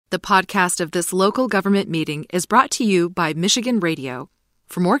The podcast of this local government meeting is brought to you by Michigan Radio.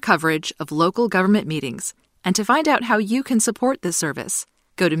 For more coverage of local government meetings and to find out how you can support this service,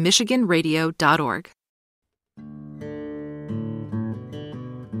 go to michiganradio.org.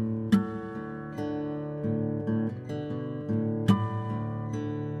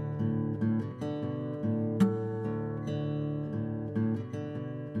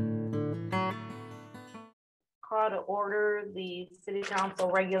 Call to order the City Council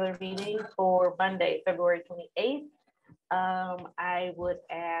regular meeting for Monday, February 28th. I would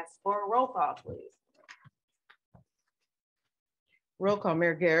ask for a roll call, please. Roll call,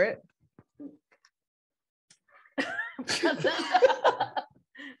 Mayor Garrett.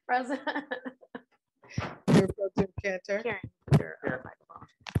 Present. Mayor Pro Tem Cantor. Karen, your microphone.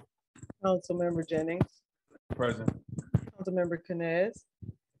 Councilmember Jennings. Present. Councilmember Canes.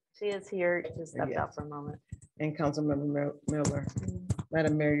 She is here, just stepped out for a moment. And Councilmember Miller.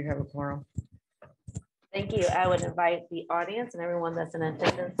 Madam Mayor, you have a quorum. Thank you. I would invite the audience and everyone that's in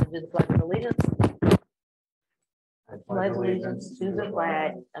attendance to do the Pledge of Allegiance. I pledge allegiance to the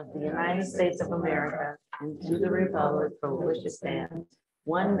flag of the United States of America and to the republic for which it stands,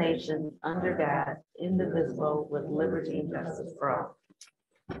 one nation, under God, indivisible, with liberty and justice for all.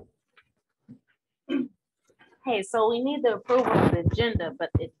 Hey, so we need the approval of the agenda,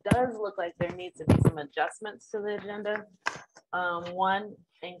 but it does look like there needs to be some adjustments to the agenda. One,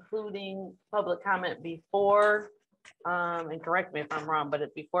 including public comment before, and correct me if I'm wrong, but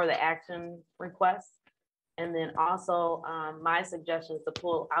it's before the action request. And then also, my suggestion is to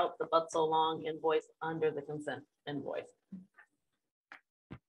pull out the but so long invoice under the consent invoice.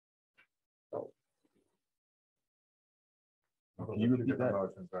 Can you repeat that?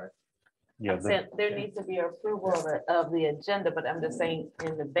 Motions, right? Yeah, there needs to be approval of the agenda, but I'm just saying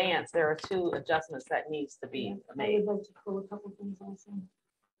in advance, there are two adjustments that needs to be made. I would like to pull a couple things also.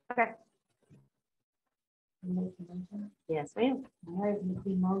 Okay. Yes, ma'am. All right, make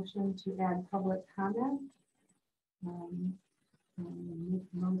the motion to add public comment. Make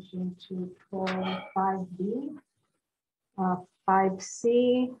motion to pull 5B,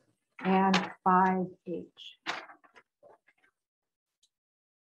 5C, and 5H.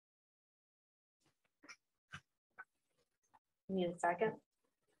 Need a second?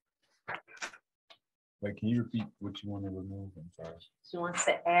 Wait, can you repeat what you want to remove? I'm sorry. She wants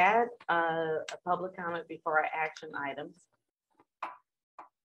to add a public comment before our action items. I'd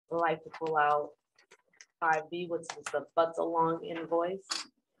like to pull out 5B, which is the but so long invoice.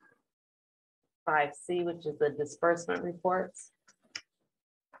 5C, which is the disbursement reports.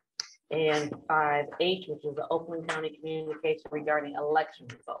 And 5H, which is the Oakland County communication regarding election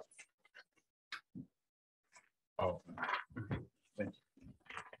results. Oh, thank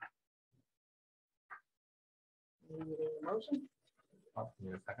You need a motion? you.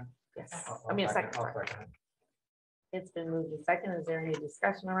 Need a second? Yes, I mean a second. I'll sorry. second. It's been moved to second. Is there any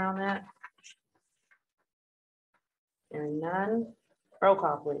discussion around that? Hearing none. Roll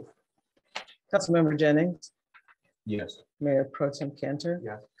call, please. Councilmember Jennings. Yes. Mayor Pro Tem Cantor.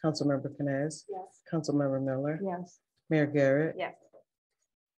 Yes. Councilmember Canes. Yes. Councilmember Miller. Yes. Mayor Garrett. Yes,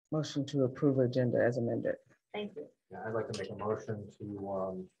 Motion to approve agenda as amended. thank you. Yeah, I'd like to make a motion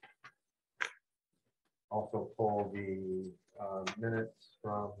to also pull the minutes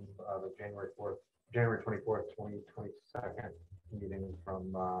from the January 24th, 2022 meeting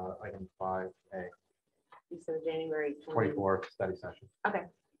from item 5A, You said January 24th study session. Okay.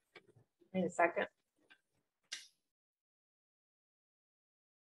 Need a second?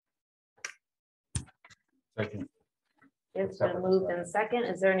 Second. It's been moved in second.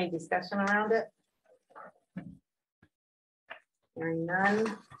 Is there any discussion around it? Hearing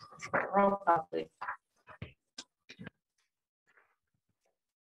none. Roll call, please.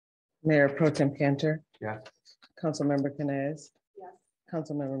 Mayor Pro Tem Cantor. Yes. Councilmember Canes. Yes.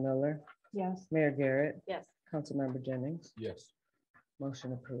 Councilmember Miller. Yes. Mayor Garrett. Yes, Councilmember Jennings. Yes.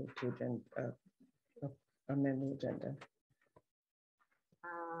 Motion approved to amend the agenda.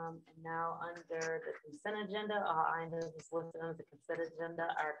 and now under the consent agenda, all items listed under the consent agenda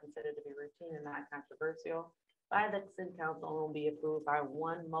are considered to be routine and not controversial by the city council and will be approved by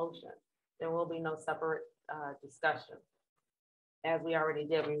one motion. There will be no separate discussion. As we already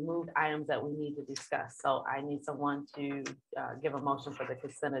did, we moved items that we need to discuss. So I need someone to give a motion for the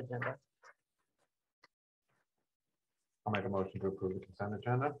consent agenda. I'll make a motion to approve the consent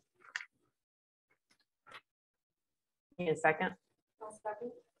agenda. Need a second?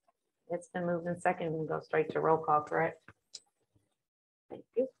 It's been moved in second. We can go straight to roll call, correct? Thank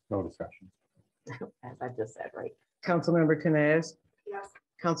you. No discussion. As I just said, right? Councilmember Canes. Yes.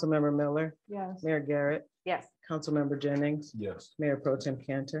 Councilmember Miller, Yes. Mayor Garrett, Yes. Councilmember Jennings, Yes. Mayor Pro Tem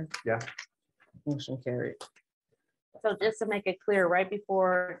Cantor. Yes. Motion carried. So just to make it clear, right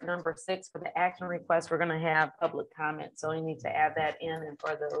before number 6 for the action request, we're gonna have public comment. So you need to add that in. And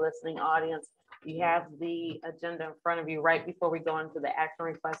for the listening audience, you have the agenda in front of you. Right before we go into the action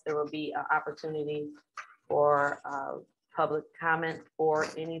request, there will be an opportunity for public comment or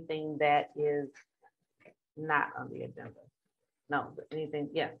anything that is not on the agenda. No, but anything,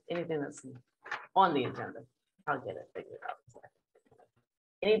 yeah, anything that's on the agenda. I'll get it figured out.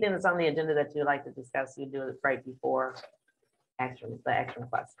 Anything that's on the agenda that you'd like to discuss, you do it right before the action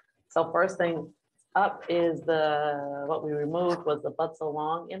request. So first thing up is what we removed was the Butts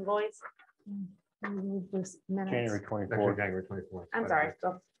Along invoice. This Actually, minutes. January 24th. I'm sorry,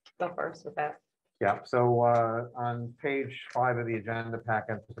 go first with that. Yeah, so on page 5 of the agenda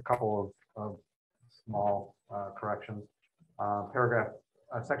packet, just a couple of small corrections. Paragraph,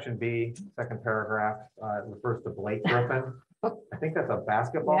 section B, second paragraph, refers to Blake Griffin. I think that's a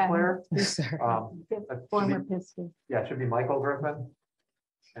basketball Yeah. player. Sorry. That should Former be- Piston. Yeah, it should be Michael Griffin.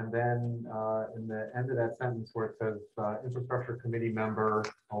 And then in the end of that sentence where it says infrastructure committee member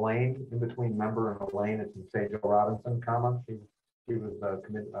Elaine, in between member and Elaine, it can say Joe Robinson, comma. He was the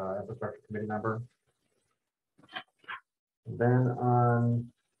infrastructure committee member. And then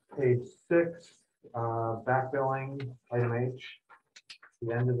on page 6, back billing, item H,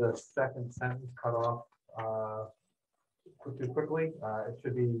 the end of the second sentence cut off too quickly. It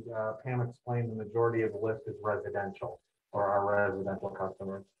should be Pam explained the majority of the list is residential or our residential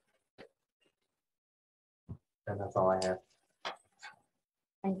customers. And that's all I have.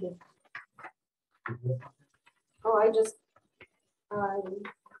 Thank you. Oh, I just,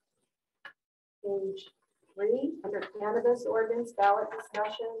 page 3, under cannabis ordinance ballot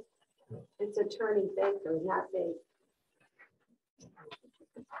discussion, it's Attorney Baker, not Baker.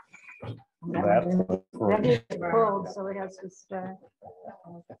 That is pulled, so it has to start.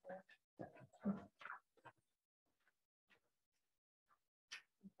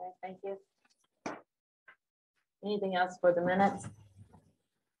 Okay, thank you. Anything else for the minutes?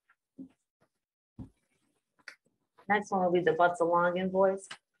 Next one will be the Butts Along invoice.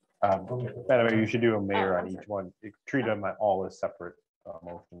 Madam Mayor, you should do a mayor Oh, on I'm each one. You treat them all as separate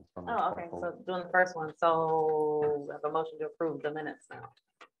motions from. this Oh, point okay, forward. so doing the first one, so we have a motion to approve the minutes now.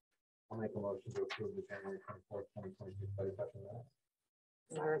 I'll make a motion to approve the January 24th, 2022 study session minutes.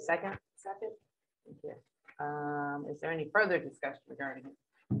 Is there a second? Second. Thank you. Is there any further discussion regarding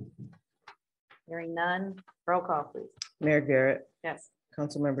it? Hearing none, roll call, please. Mayor Garrett, Yes.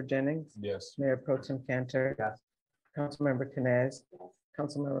 Councilmember Jennings, Yes. Mayor Pro Tem Cantor. Yes. Councilmember Canes,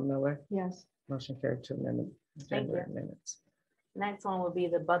 Councilmember Miller. Yes. Motion carried to amendment. Thank agenda you. minutes. Next one will be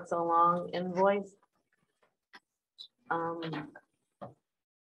the Butts Along invoice.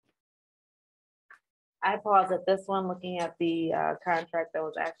 I paused at this one, looking at the contract that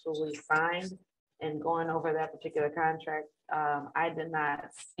was actually signed and going over that particular contract. I did not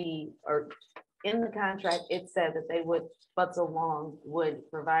see, or in the contract, it said that they would, Butts Along would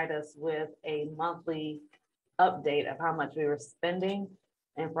provide us with a monthly update of how much we were spending.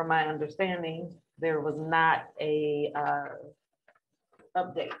 And from my understanding, there was not a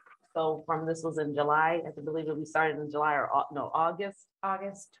update. So from, this was in July, I believe it we started in July or August.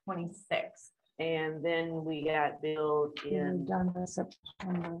 August 26th. And then we got billed in, Done by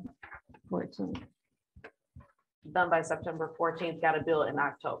September 14th. done by September 14th, got a bill in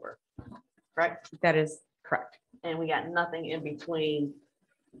October, correct? That is correct. And we got nothing in between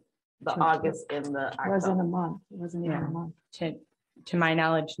the So- August and the Wasn't October. a month, it wasn't even a Yeah. month. To my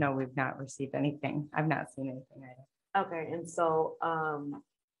knowledge, no, we've not received anything. I've not seen anything. either. Okay, and so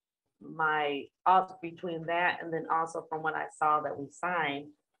my, between that and then also from what I saw that we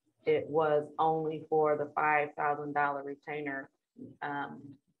signed, it was only for the $5,000 retainer.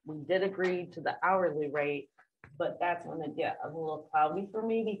 We did agree to the hourly rate, but that's when it get a little cloudy for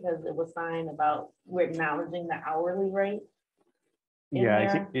me because it was signed about, we're acknowledging the hourly rate. in Yeah, I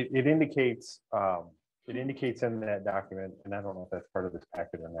there. think it indicates in that document, and I don't know if that's part of this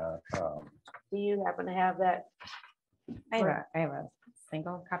packet or not. Do you happen to have that? I have a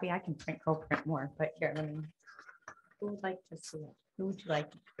single copy. I can go print more, but here, let me. Who would like to see it? Who would you like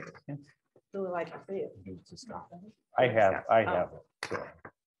to see it? Who would like to see it? Give it to Scott. I have Oh. it. so.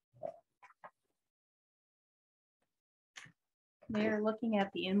 Mayor, looking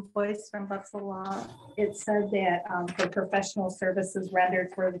at the invoice from Butts Along, it said that for professional services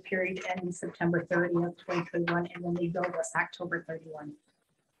rendered for the period ending September 30th, 2021, and then they billed us October 31.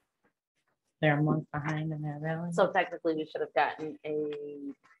 They're a month behind in that really. So technically, we should have gotten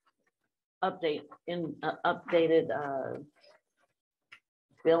a updated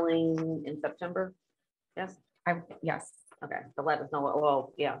billing in September? Yes, Yes, okay, so let us know what,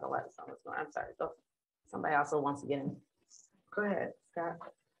 well, yeah, so let us know what's going on. I'm sorry, so somebody also wants to get in. Go ahead, Scott.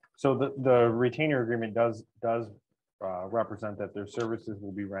 So the retainer agreement does represent that their services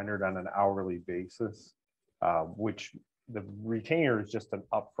will be rendered on an hourly basis, which the retainer is just an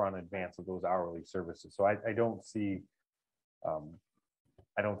upfront advance of those hourly services. So I don't see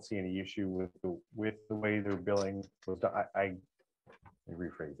any issue with the way their billing was done. Let me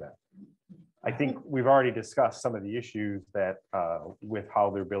rephrase that. I think we've already discussed some of the issues that with how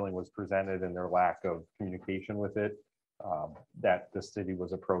their billing was presented and their lack of communication with it, that the city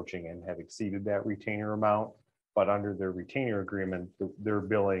was approaching and had exceeded that retainer amount. But under their retainer agreement, their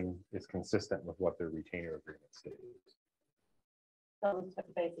billing is consistent with what their retainer agreement states. So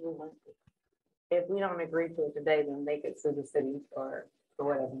basically, if we don't agree to it today, then they could sue the city or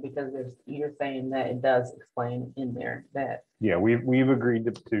whatever, because you're saying that it does explain in there that. Yeah, we've agreed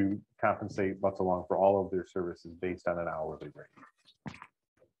to compensate Butts Along for all of their services based on an hourly rate.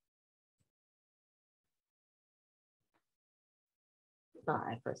 No,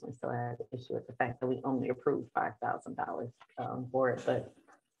 I personally still have an issue with the fact that we only approved $5,000 for it, but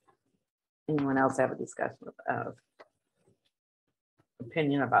anyone else have a discussion of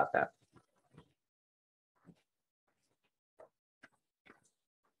opinion about that?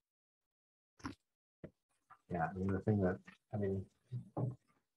 Yeah, I mean, the thing that,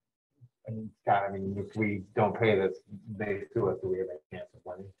 Scott, if we don't pay this, they sue us, do we have a chance of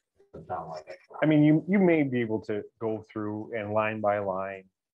winning? Doesn't sound like it. I mean, you may be able to go through and line by line,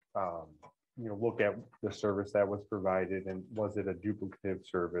 look at the service that was provided and was it a duplicative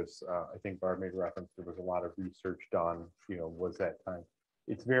service? I think Barb made reference, there was a lot of research done, was that time.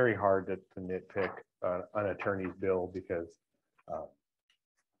 It's very hard to nitpick an attorney's bill because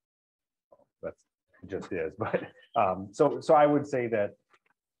that's just is, but so I would say that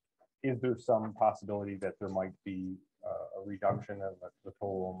is there some possibility that there might be a reduction in the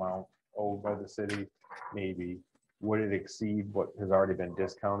total amount owed by the city? Maybe. Would it exceed what has already been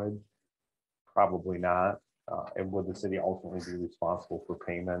discounted? Probably not. And would the city ultimately be responsible for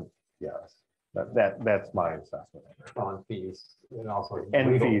payment? Yes. That's my assessment. On fees and also.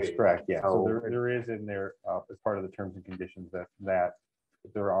 And legal fees, correct, yeah. So So- there is in there, as part of the terms and conditions that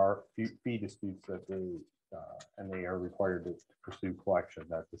if there are fee disputes that and they are required to pursue collection,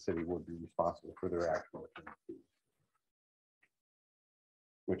 that the city would be responsible for their actual fees.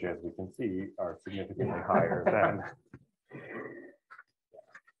 Which, as we can see, are significantly higher than.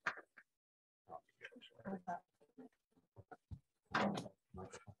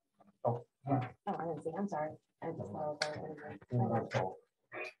 Oh, I didn't see, I'm sorry. I just saw it.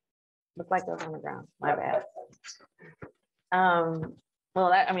 Looked like it was on the ground, my bad. Well,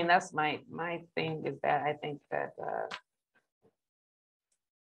 that's my thing is that I think that,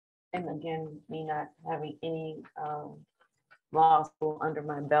 and again, me not having any law school under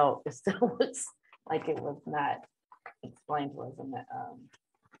my belt, it still looks like it was not explained to us in that.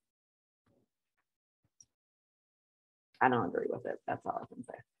 I don't agree with it. That's all I can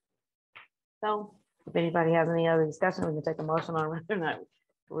say. So if anybody has any other discussion, we can take a motion on whether or not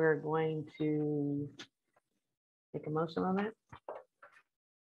we're going to take a motion on that.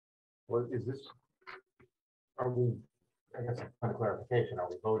 What is this? Are we, I guess, a clarification, are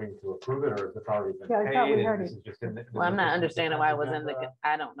we voting to approve it or is this already been Yeah, I thought we paid? and heard this it. is just in the- Well, I'm not this is understanding just why it on was the in the, agenda?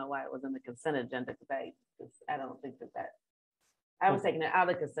 I don't know why it was in the consent agenda today. I don't think that. I was taking it out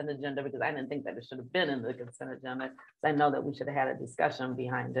of the consent agenda because I didn't think that it should have been in the consent agenda. So I know that we should have had a discussion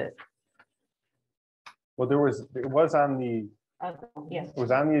behind it. Well, it was on the Yeah, It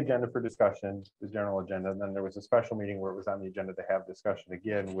was on the agenda for discussion, the general agenda, and then there was a special meeting where it was on the agenda to have discussion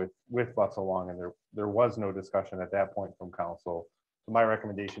again with Butts Along, and there was no discussion at that point from council. So my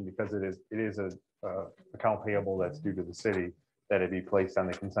recommendation, because it is a account payable that's due to the city, that it be placed on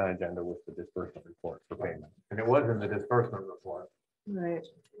the consent agenda with the disbursement report for payment. And it was in the disbursement report. right.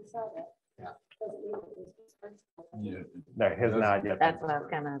 We saw that. Yeah. Doesn't mean it was dispersed. That has not yet. been That's what I was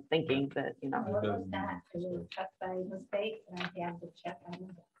disbursed. kind of thinking that, What was that? It was cut by mistake and I had to check on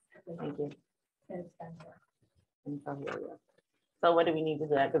it. thank you. It's been there. And so here we are. So what do we need to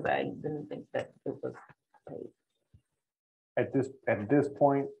do that? Because I didn't think that it was paid. At this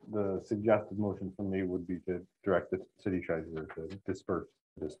point, the suggested motion from me would be to direct the city treasurer to disperse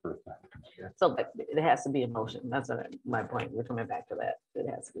that. So but it has to be a motion. That's my point. We're coming back to that. It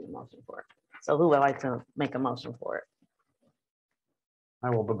has to be a motion for it. So who would like to make a motion for it? I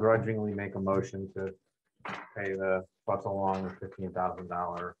will begrudgingly make a motion to pay the Butts Along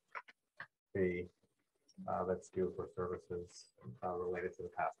 $15,000 fee that's due for services related to the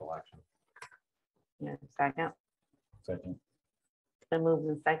past election. Yeah, second. Second. been moved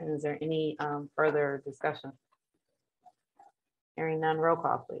in second. Is there any further discussion? Hearing none, roll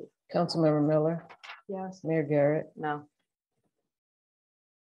call, please. Councilmember Miller, Yes. Mayor Garrett, No.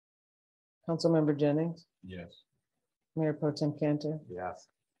 Councilmember Jennings, Yes. Mayor Pro Tem Cantor, Yes.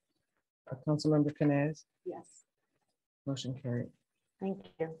 Councilmember Canes, Yes. motion carried. Thank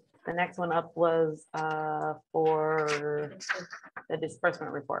you. The next one up was for the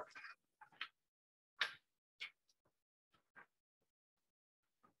disbursement report.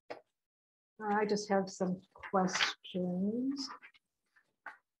 I just have some questions.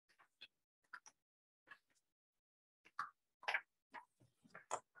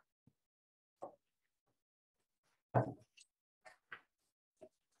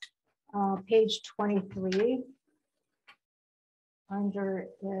 Page 23. Under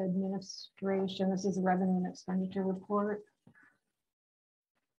administration, this is a revenue and expenditure report.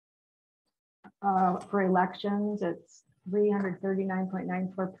 For elections, it's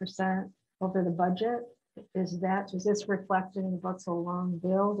 339.94% over the budget. Is this reflecting what's a long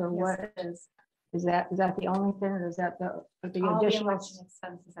build or what is that the only thing, or is that the All the additional election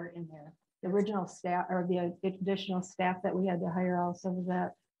expenses are in there. the original staff or the additional staff that we had to hire also, was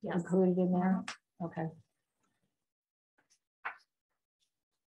that Yes. included in there? Okay.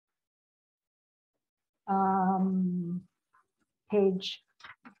 Page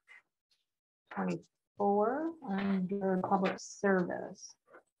 24 under public service.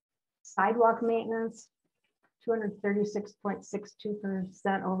 Sidewalk maintenance,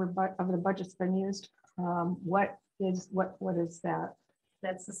 236.62% over of the budget's been used. What is that?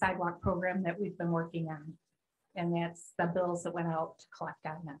 That's the sidewalk program that we've been working on. And that's the bills that went out to collect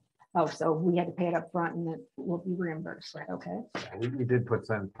on them. Oh, so we had to pay it up front and it will be reimbursed, okay? Yeah, we did put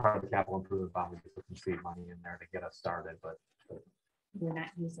some part of the capital improvement bond, we just put some seed money in there to get us started, but We're not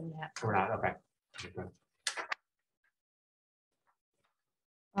using that. we're not, okay. Okay.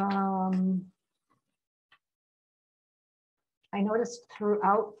 I noticed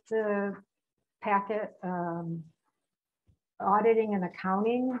throughout the packet, auditing and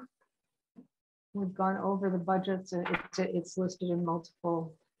accounting, we've gone over the budgets. It's listed in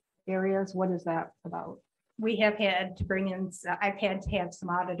multiple areas. What is that about? We have had to bring in, I've had to have some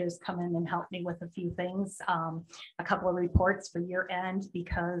auditors come in and help me with a few things. A couple of reports for year end,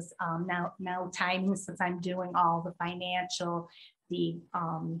 because now timing, since I'm doing all the financial,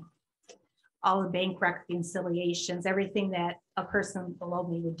 all the bank reconciliations, everything that a person below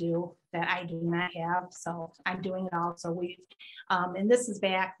me would do that I do not have. So I'm doing it all. So and this is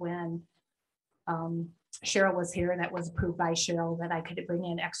back when Cheryl was here, that was approved by Cheryl, that I could bring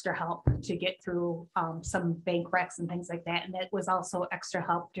in extra help to get through some bank recs and things like that. And it was also extra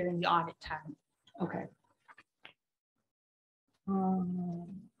help during the audit time. Okay.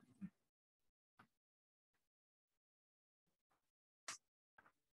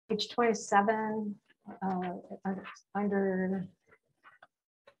 Page 27, under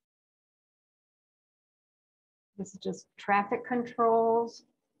this is just traffic controls.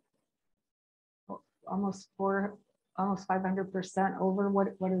 Almost 500% over. What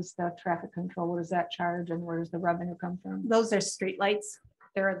is the traffic control? What does that charge, and where does the revenue come from? Those are streetlights.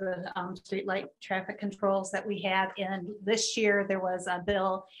 There are the streetlight traffic controls that we had. And this year there was a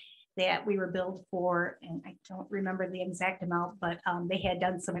bill that we were billed for, and I don't remember the exact amount, but they had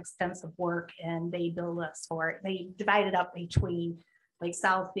done some extensive work and they billed us for it. They divided up between like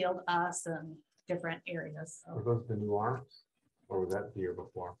Southfield, us, and different areas. So Were those the new arms, or was that the year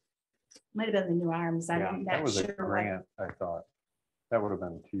before? might have been the new arms. Yeah, I'm That not was a sure. grant, I thought. That would have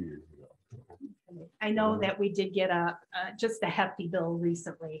been 2 years ago. I know that we did get just a hefty bill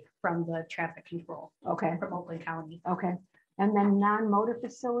recently from the traffic control Okay, from Oakland County. okay. And then non-motor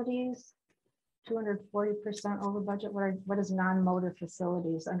facilities, 240% over budget. What is non-motor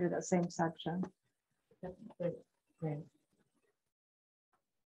facilities under that same section?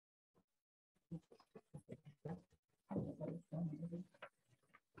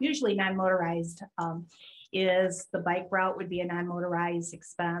 Usually non-motorized is the bike route would be a non-motorized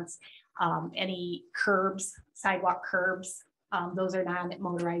expense. Any curbs, sidewalk curbs, those are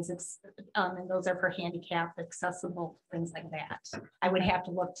non-motorized, and those are for handicap accessible, things like that. I would have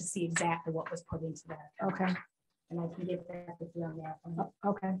to look to see exactly what was put into that. Okay, And I can get back with you on that one.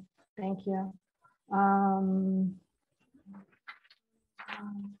 okay, thank you.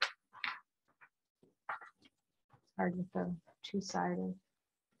 Hard with the two-sided.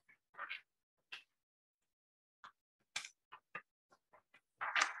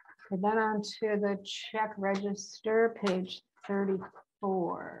 And then on to the check register, page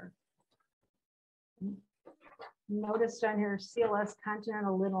 34. Noticed on here CLS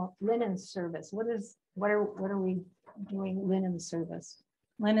Continental Linen Service. What are we doing linen service?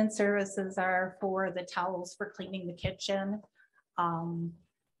 Linen services are for the towels for cleaning the kitchen.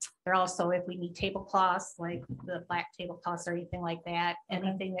 They're also, if we need tablecloths, like the black tablecloths or anything like that, Okay.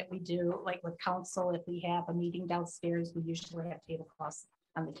 anything that we do, like with council, if we have a meeting downstairs, we usually have tablecloths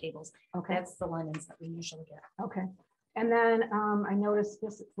on the tables. Okay, That's the linens that we usually get. okay. And then I noticed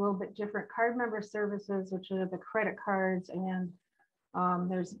this is a little bit different, card member services, which are the credit cards, and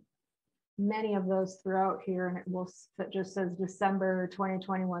there's many of those throughout here, and it just says December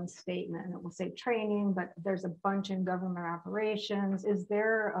 2021 statement, and it will say training, but there's a bunch in government operations. Is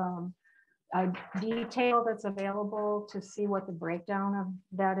there a detail that's available to see what the breakdown of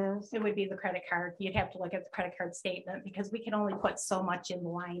that is? It would be the credit card. You'd have to look at the credit card statement because we can only put so much in the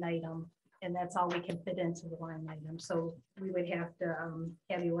line item, and that's all we can fit into the line item. So we would have to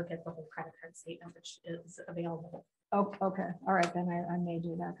have you look at the whole credit card statement, which is available. Oh, okay, all right, then I may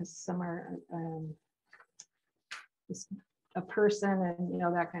do that, because some are just a person and, you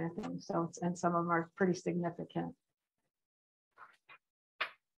know, that kind of thing. So, and some of them are pretty significant.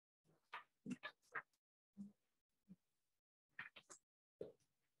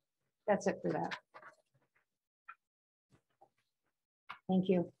 That's it for that. Thank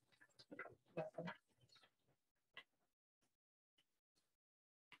you.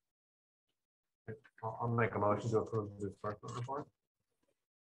 I'll make a motion to approve the disbursement report.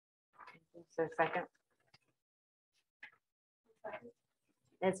 Is there a second?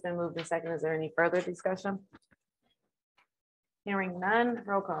 It's been moved and second. Is there any further discussion? Hearing none,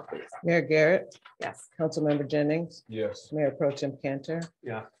 roll call please. Mayor Garrett, Yes. Councilmember Jennings, Yes. Mayor Pro Tem Cantor,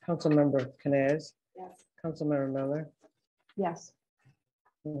 Yeah. Councilmember Canes, Yes. Councilmember Miller. Yes.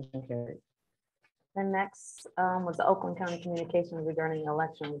 Motion carried. The next was the Oakland County Communications regarding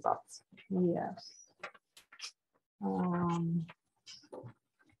election results. Yes.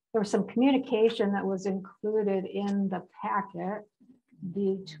 There was some communication that was included in the packet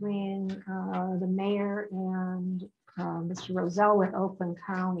between the mayor and Mr. Rozelle with Oakland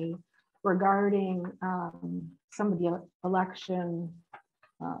County regarding some of the election,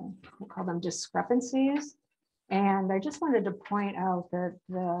 we'll call them discrepancies. And I just wanted to point out that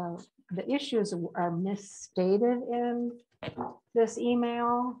the issues are misstated in this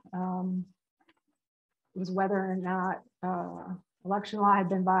email. Was whether or not election law had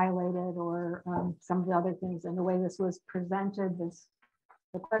been violated, or some of the other things. And the way this was presented,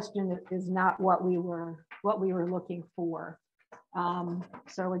 the question is not what we were looking for.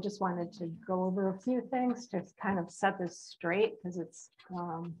 So I just wanted to go over a few things to kind of set this straight, because it's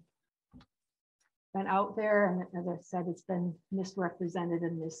been out there, and as I said, it's been misrepresented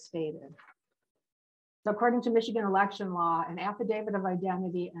and misstated. So according to Michigan election law, an affidavit of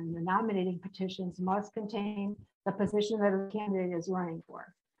identity and the nominating petitions must contain the position that a candidate is running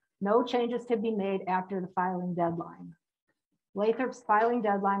for. No changes can be made after the filing deadline. Lathrop's filing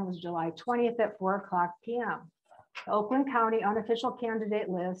deadline was July 20th at 4:00 p.m. The Oakland County unofficial candidate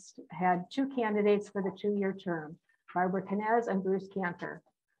list had 2 candidates for the 2-year term, Barbara Canes and Bruce Cantor.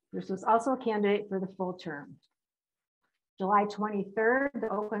 Bruce was also a candidate for the full term. July 23rd, the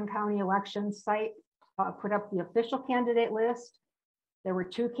Oakland County election site put up the official candidate list. There were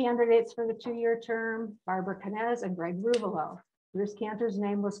 2 candidates for the 2-year term, Barbara Canes and Greg Ruvalo. Bruce Cantor's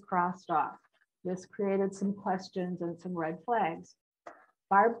name was crossed off. This created some questions and some red flags.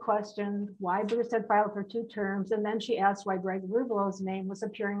 Barb questioned why Bruce had filed for 2 terms, and then she asked why Greg Ruvalo's name was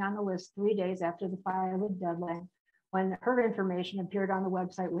appearing on the list 3 days after the filing deadline, when her information appeared on the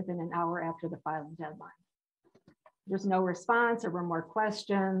website within an hour after the filing deadline. There's no response. There were more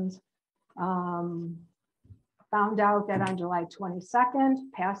questions. Found out that on July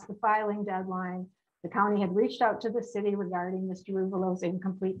 22nd, past the filing deadline, the county had reached out to the city regarding Mr. Ruvalo's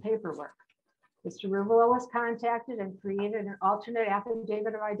incomplete paperwork. Mr. Ruvalo was contacted and created an alternate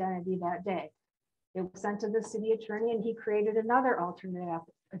affidavit of identity that day. It was sent to the city attorney, and he created another alternate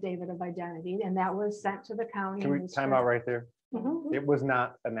affidavit of identity, and that was sent to the county. Can we time out right there? Mhm. It was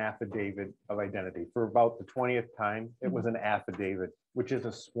not an affidavit of identity. For about the 20th time, it was an affidavit, which is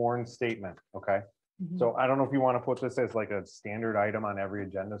a sworn statement, okay? Mhm. So I don't know if you want to put this as like a standard item on every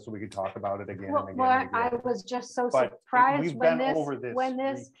agenda so we could talk about it again Well, and well, again. and I again. was just so But surprised we've when been over this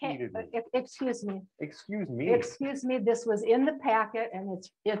this came, repeatedly. excuse me, Excuse me. this was in the packet, and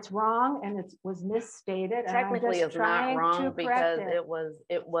it's wrong, and it was misstated. and I'm Technically, just it's not trying to wrong correct because it.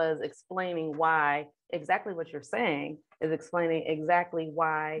 it was explaining why, exactly what you're saying is explaining exactly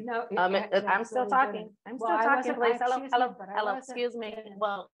why. No, I'm still talking. I'm still Well, I talking, wasn't- please. Hello, excuse me, hello, but I hello, wasn't excuse me. finished.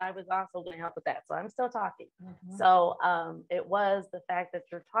 Well, I was also going to help with that, so I'm still talking. Mhm. So it was the fact that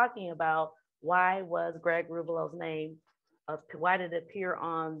you're talking about, why was Greg Ruvalo's name, why did it appear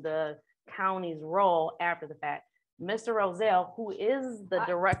on the county's roll after the fact? Mr. Rozelle, who is the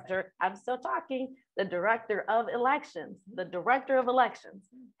director, I'm still talking, the director of elections, the director of elections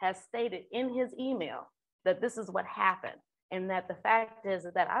has stated in his email that this is what happened. And that the fact is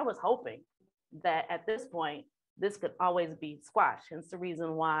that I was hoping that at this point, this could always be squashed. Hence the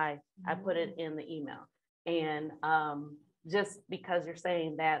reason why I put it in the email. And just because you're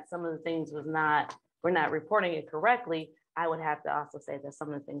saying that some of the things we're not reporting it correctly, I would have to also say that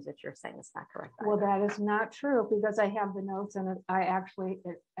some of the things that you're saying is not correct. Well, that is not true because I have the notes and it actually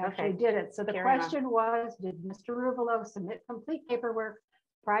Okay. did it. So the Carry on. question was, did Mr. Ruvalo submit complete paperwork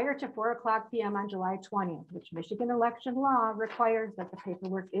prior to 4:00 p.m. on July 20th, which Michigan election law requires that the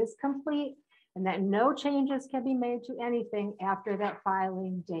paperwork is complete and that no changes can be made to anything after that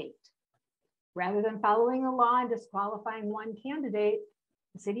filing date. Rather than following the law and disqualifying one candidate,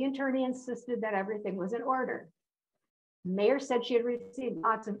 the city attorney insisted that everything was in order. Mayor said she had received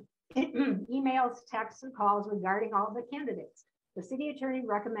lots of emails, texts, and calls regarding all the candidates. The city attorney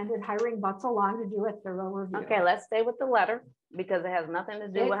recommended hiring Butts Along to do a thorough review. Okay, let's stay with the letter because it has nothing to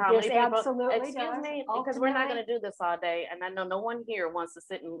do with how This many people. absolutely Excuse does. me, because we're not Ultimately, gonna do this all day, and I know no one here wants to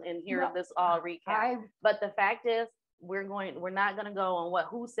sit and hear No, this all recap. I, But the fact is, we're not gonna go on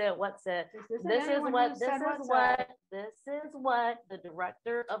who said what said. this This isn't is anyone what, who this said is what's what, this is what the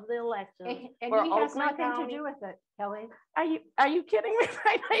director of the elections and for he has Oakland nothing to County. do with it, Kelly. Are you kidding me?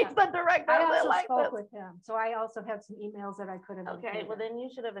 Right now, he's the director I of the also spoke elections. with him, so I also had some emails that I could have. Okay, well included. then you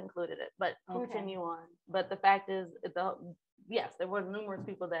should have included it, but Okay. continue on. But the fact is, yes, there were numerous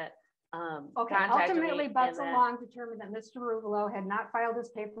people that Okay, contacted me ultimately, and Butts that- Along determined that Mr. Ruvalo had not filed his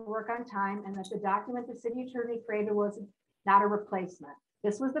paperwork on time and that the document the city attorney created was not a replacement.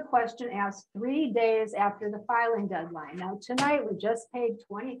 This was the question asked 3 days after the filing deadline. Now, tonight, we just paid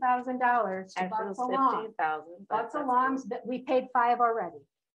 $20,000 to Actually, it Butts was Along. 15,000. Butts Along's, we paid 5 already.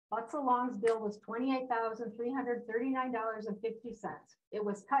 Butts Along's bill was $28,339.50. It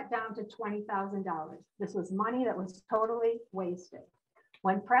was cut down to $20,000. This was money that was totally wasted.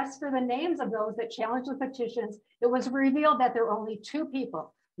 When pressed for the names of those that challenged the petitions, it was revealed that there were only 2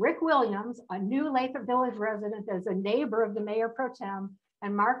 people. Rick Williams, a new Lathrop Village resident as a neighbor of the mayor pro tem,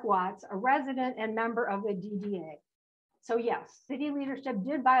 and Mark Watts, a resident and member of the DDA. So yes, city leadership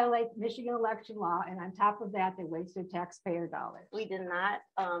did violate Michigan election law, and on top of that, they wasted taxpayer dollars. We did not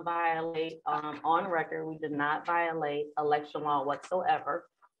violate, on record, we did not violate election law whatsoever.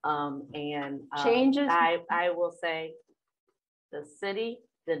 Changes. I will say the city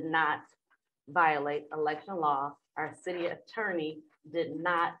did not violate election law. Our city attorney did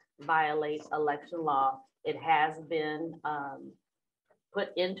not violate election law. It has been put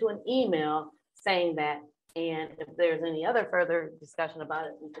into an email saying that, and if there's any other further discussion about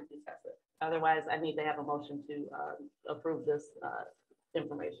it, we can discuss it. Otherwise, I need to have a motion to approve this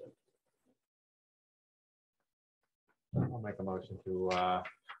information. I'll make a motion to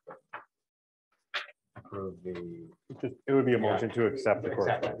approve the. It would be a motion to accept the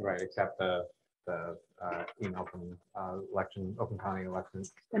Accept, correspondence. right, accept the email from Oakland County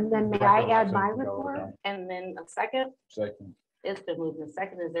elections. And then may I add my Elections, go over report? And then a second, Second. it's been moved in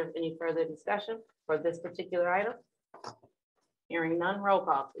second. Is there any further discussion for this particular item? Hearing none, roll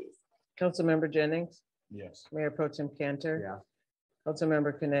call, please. Councilmember Jennings, Yes. Mayor Pro Tem Cantor. Yeah.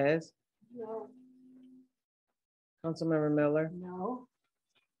 Councilmember Canes, No. Councilmember Miller, No.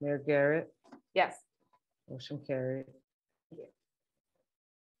 Mayor Garrett, Yes. motion carried.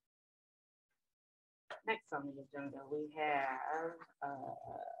 Next on the agenda, we have, I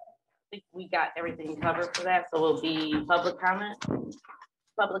think we got everything covered for that, so it will be public comment.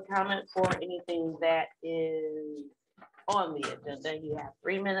 Public comment for anything that is on the agenda. You have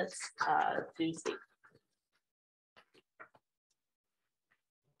 3 minutes to speak.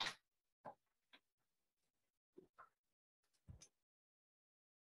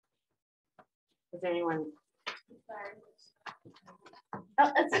 Is there anyone?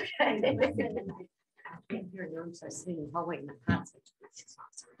 Oh, that's okay.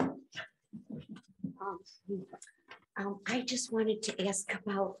 I just wanted to ask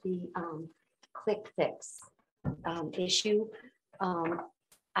about the Quick Fix issue. I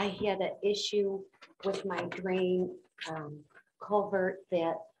had an issue with my drain culvert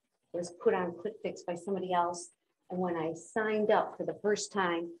that was put on Quick Fix by somebody else. And when I signed up for the first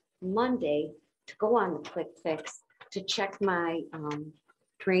time Monday to go on the Quick Fix to check my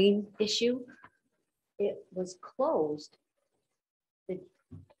drain issue, it was closed the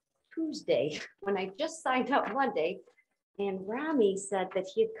Tuesday when I just signed up Monday. And Rami said that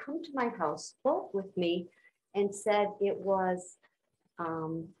he had come to my house, spoke with me, and said it was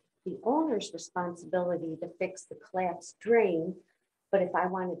the owner's responsibility to fix the collapsed drain. But if I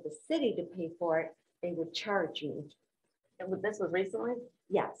wanted the city to pay for it, they would charge me. This was recently?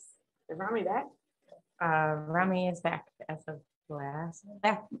 Yes. Is Rami back? Rami is back as of last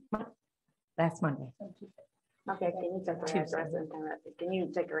Monday. Okay, can you check her address and can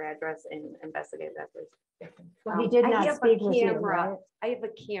you check her address and investigate that, please? Well, he did I not have a speak with you, camera. right? I have a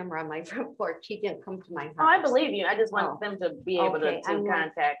camera on my front porch. He didn't come to my house. Oh, I believe you. I just Oh. want them to be able Okay, to I'm like,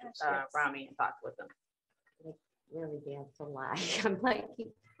 contact yes. Rami and talk with them. Really, that's a lie. I'm like,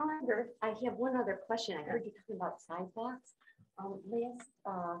 I have one other question. I heard you talking about sidewalks. Last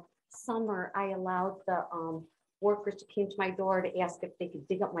summer, I allowed the workers to came to my door to ask if they could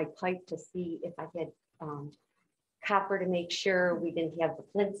dig up my pipe to see if I had copper to make sure we didn't have the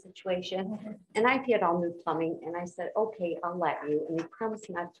Flint situation. And I've had all new plumbing, and I said, okay, I'll let you. And they promised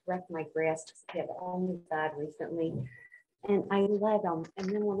not to wreck my grass because I had all new bed recently. And I let them. And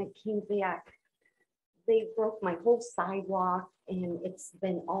then when it came back, they broke my whole sidewalk, and it's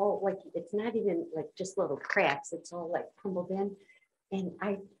been all like, it's not even like just little cracks. It's all like crumbled in. And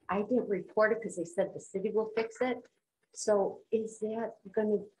I didn't report it because they said the city will fix it. So is that going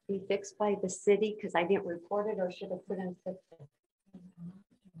to be fixed by the city? Because I didn't report it, or should I put in fix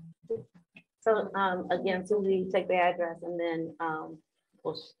it? So again, Susie, take the address and then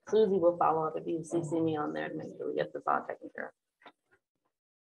Susie will follow up if you CC me on there to make sure we get this all taken care of.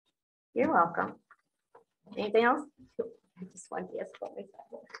 You're welcome. Anything else? I just wanted to ask about my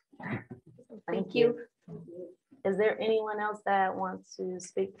sidewalk. Thank you. Is there anyone else that wants to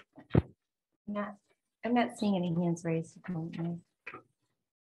speak? I'm not seeing any hands raised at the moment.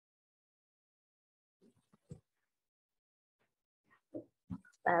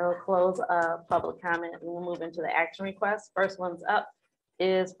 I will close public comment and we'll move into the action requests. First one's up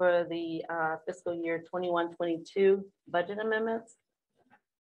is for the fiscal year 21-22 budget amendments.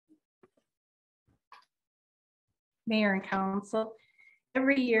 Mayor and council,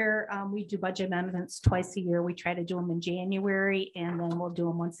 every year we do budget amendments twice a year. We try to do them in January, and then we'll do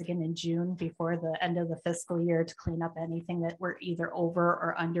them once again in June before the end of the fiscal year to clean up anything that we're either over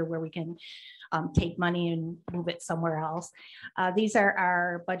or under where we can take money and move it somewhere else. These are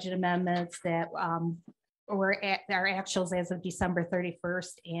our budget amendments that were at our actuals as of December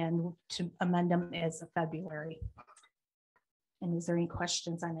 31st and to amend them as of February. And is there any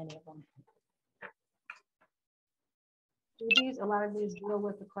questions on any of them? Do these, a lot of these deal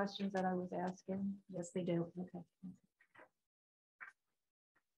with the questions that I was asking? Yes, they do. Okay.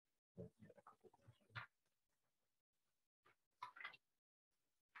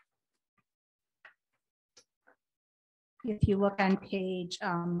 If you look on page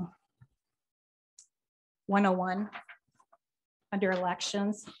 101, under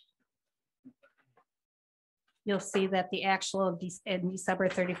elections, you'll see that the actual of December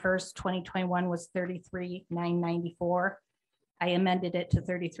 31st, 2021 was 33,994. I amended it to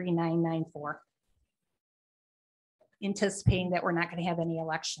 33,994. Anticipating that we're not going to have any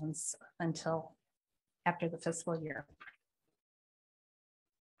elections until after the fiscal year.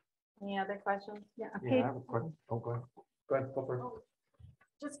 Any other questions? Yeah. Yeah, I have a question. Oh, go ahead. Go ahead, go first.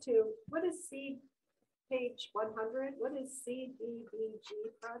 Just to, what is page 100? What is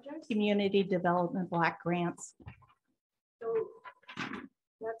CDBG project? Community Development Block Grants. So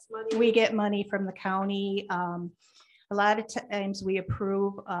that's money. We get money from the county. A lot of times we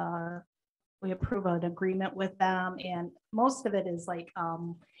approve an agreement with them, and most of it is like,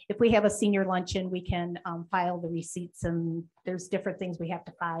 if we have a senior luncheon, we can file the receipts, and there's different things we have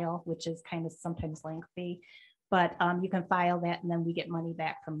to file, which is kind of sometimes lengthy, but you can file that and then we get money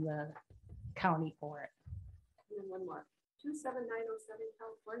back from the county for it. And then one more, 27907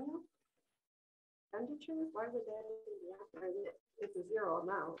 California. Expenditures, why would that be? It's a zero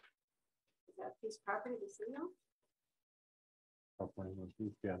amount. Is that piece of property the city owns?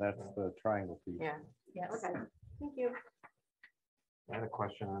 Yeah, that's the triangle piece. Yeah. Yes. Okay, thank you. I had a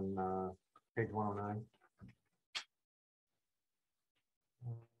question on page 109.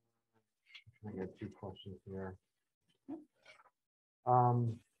 I got two questions here.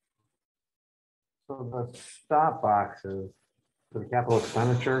 So the stop boxes for the capital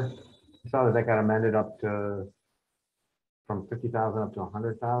expenditure, I saw that got amended up to from 50,000 up to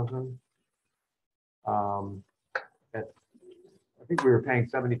 100,000. I think we were paying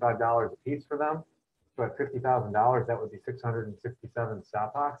 $75 a piece for them. So at $50,000, that would be 667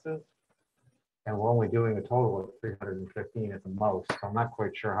 stop boxes. And we're only doing a total of 315 at the most. So I'm not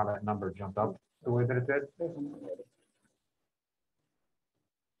quite sure how that number jumped up the way that it did.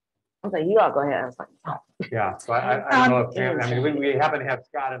 Okay, you all go ahead. I was like, oh. Yeah, so I don't know if, I mean, we happen to have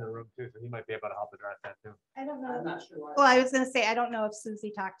Scott in the room too, so he might be able to help address that too. I don't know. Well, I was going to say, I don't know if Susie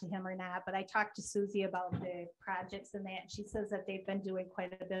talked to him or not, but I talked to Susie about the projects and that. And she says that they've been doing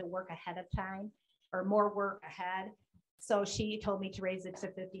quite a bit of work ahead of time. or more work ahead. So she told me to raise it to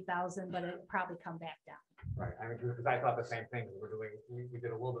 50,000, but it'll probably come back down. Right, I mean, because I thought the same thing, we're doing, we did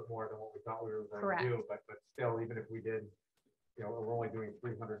a little bit more than what we thought we were going Correct. to do, but still, even if we did, you know, we're only doing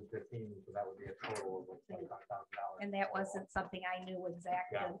 315, so that would be a total of $25,000. And that wasn't something I knew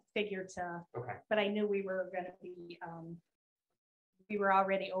exactly Yeah. figure to, Okay, but I knew we were gonna be, we were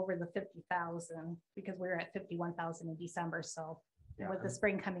already over the 50,000 because we were at 51,000 in December. So yeah, with the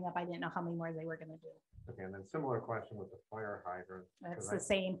spring coming up, I didn't know how many more they were gonna do. okay, and then similar question with the fire hydrant. That's 'cause the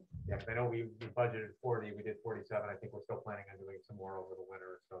same. Yeah, 'cause I know we budgeted 40, we did 47, I think we're still planning on doing some more over the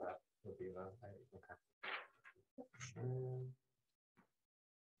winter, so that would be the, okay. I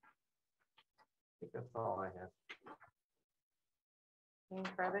think that's all I have. Any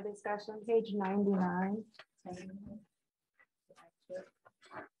further discussion? Page 99.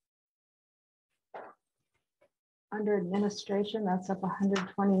 Under administration, that's up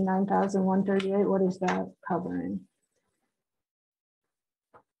 129,138. What is that covering?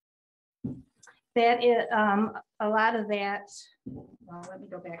 That is, a lot of that, well, let me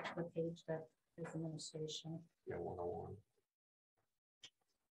go back to the page that is administration. Yeah, 101.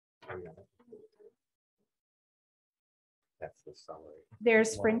 Oh, yeah. That's the summary.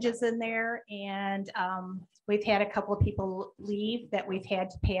 There's fringes in there and we've had a couple of people leave that we've had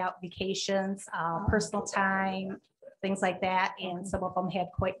to pay out vacations, personal time, things like that. And some of them had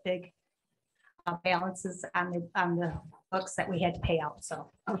quite big balances on the books that we had to pay out.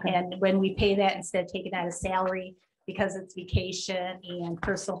 So, Okay. and when we pay that, instead of taking that as salary, because it's vacation and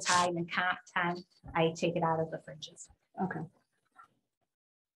personal time and comp time, I take it out of the fringes. Okay.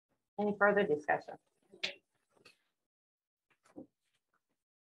 Any further discussion?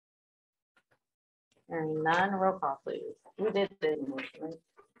 Hearing none, roll call please. We did the motion, right?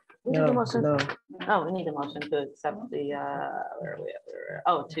 We did the No, motion. no. Oh, we need a motion to accept the, where are we at?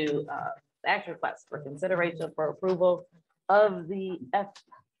 Oh, to, action request for consideration for approval of the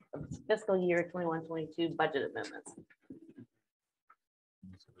fiscal year 21-22 budget amendments.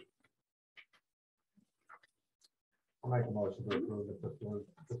 I'll make a motion to approve the fiscal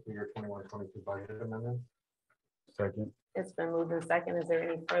year 21-22 budget amendment. Second. It's been moved in second. Is there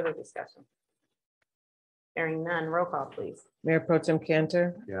any further discussion? Hearing none, roll call please. Mayor Pro Tem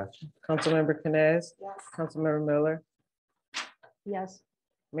Cantor, Yes. Councilmember Canes, Yes. Councilmember Miller, Yes.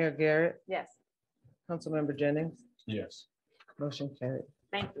 Mayor Garrett, Yes, Councilmember Jennings, Yes. motion carried.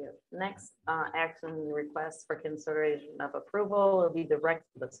 thank you. Next, action request for consideration of approval will be the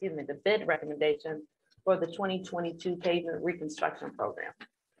bid recommendation for the 2022 pavement reconstruction program.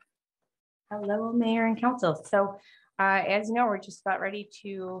 Hello, Mayor and Council. So as you know, we're just about ready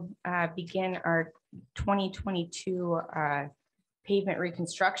to begin our 2022 pavement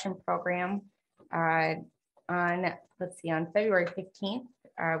reconstruction program. On February 15th,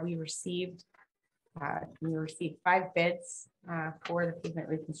 we received 5 bids for the pavement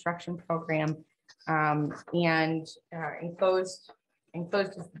reconstruction program. And enclosed is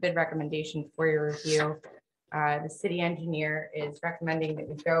the bid recommendation for your review. The city engineer is recommending that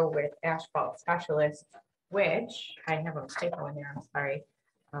we go with Asphalt Specialist, which I have a typo in there, I'm sorry.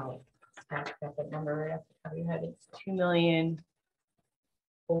 Oh, got that number right off the top of your head. It's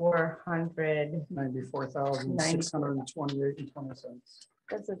 2,494,628.20 cents.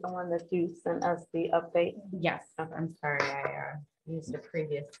 This is the one that you sent us the update. Yes, I'm sorry, I used a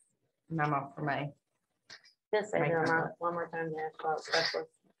previous memo for my. Just say My the comment. amount one more time. The asphalt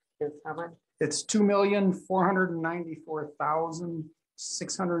specialist is how much? It's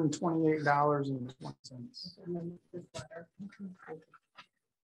 $2,494,628.20.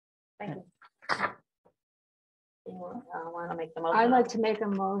 Thank you. You want to make the motion? I'd like to make a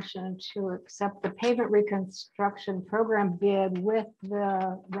motion to accept the pavement reconstruction program bid with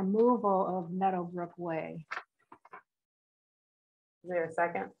the removal of Meadowbrook Way. Is there a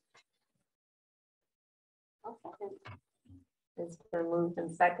second? It's been moved in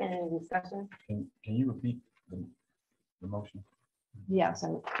second. Any discussion? Can you repeat the motion? Yes, I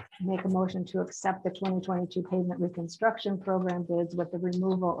make a motion to accept the 2022 pavement reconstruction program bids with the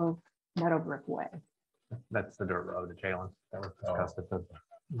removal of Meadowbrook Way. That's the dirt road to Jalen. That was discussed at the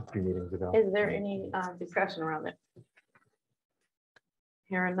few meetings ago. Is there any discussion around it?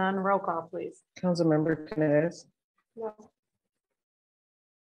 Hearing none, roll call please. Councilmember Canes, No.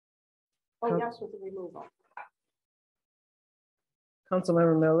 Oh, Coun- yes, with the removal.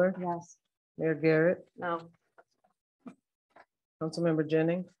 Councilmember Miller, Yes. Mayor Garrett, No, Councilmember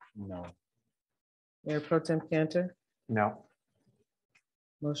Jennings, No. Mayor Pro Tem Cantor, No,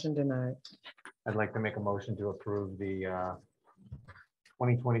 motion denied. I'd like to make a motion to approve the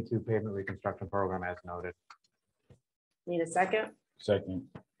 2022 pavement reconstruction program as noted. need a second? Second.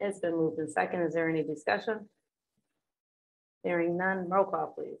 It's been moved in second. Is there any discussion? Hearing none, roll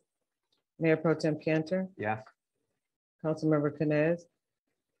call, please. Mayor Pro Tem Cantor, Yes. Councilmember Canes,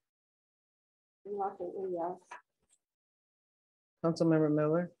 Reluctantly, yes. Councilmember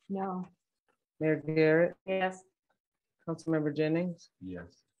Miller, No. Mayor Garrett, Yes. Councilmember Jennings,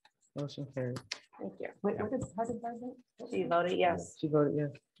 Yes. motion carried. Thank you. Wait, what is, how did that vote? She voted yes. She voted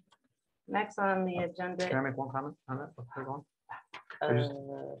yes. Next on the Can I agenda. make one comment on that? Before we go on?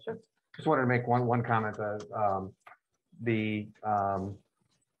 Sure. Just wanted to make one comment that the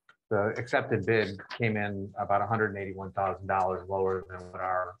accepted bid came in about $181,000 lower than what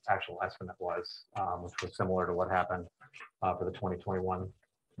our actual estimate was, which was similar to what happened for the 2021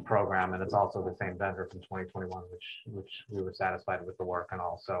 program. And it's also the same vendor from 2021, which we were satisfied with the work and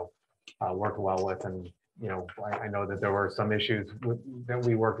also worked well with. And, you know, I know that there were some issues that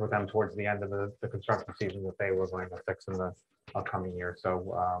we worked with them towards the end of the construction season that they were going to fix in the upcoming year.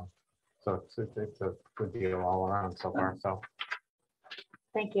 So it's a good deal all around so far. So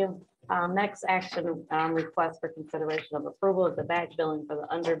Thank you. Next action, request for consideration of approval of the back billing for the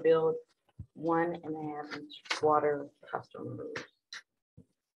underbilled 1.5 inch water customers.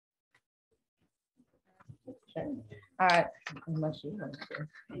 Unless you want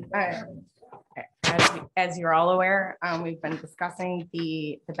to. As you're all aware, we've been discussing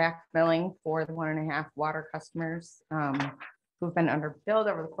the back billing for the 1.5 water customers who've been underbilled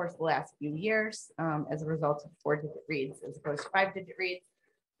over the course of the last few years as a result of 4-digit reads as opposed to 5-digit reads.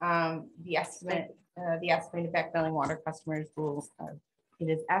 The estimated back billing water customers will, it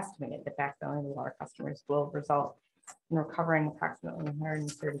is estimated that back billing the water customers will result in recovering approximately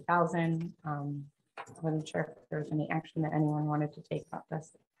 130,000. I wasn't sure if there was any action that anyone wanted to take about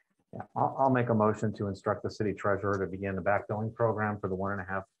this. yeah, I'll make a motion to instruct the city treasurer to begin the back billing program for the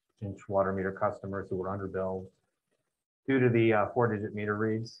 1.5 inch water meter customers who were underbilled due to the 4-digit meter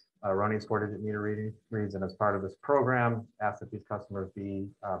reads, erroneous 4-digit meter reads. And as part of this program, ask that these customers be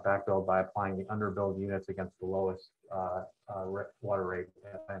back billed by applying the underbilled units against the lowest water rate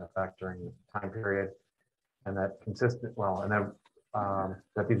in effect during the time period. And that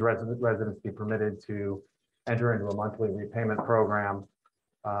that these residents be permitted to enter into a monthly repayment program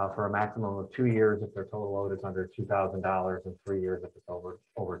for a maximum of 2 years if their total load is under $2,000 and 3 years if it's over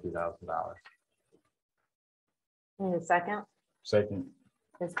 $2,000. Need a second? Second.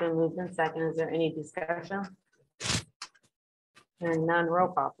 It's been moved in second. Is there any discussion? Hearing none, roll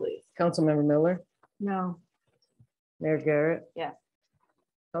call, please. Councilmember Miller, No. Mayor Garrett. Yes.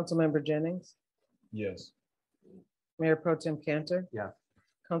 Councilmember Jennings, Yes. Mayor Pro Tem Cantor. Yes.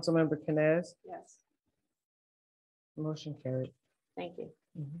 Councilmember Canes, Yes. motion carried. Thank you.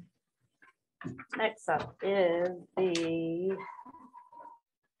 Next up is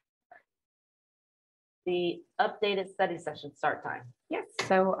the updated study session start time. Yes,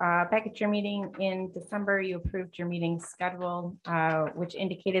 so back at your meeting in December, you approved your meeting schedule, which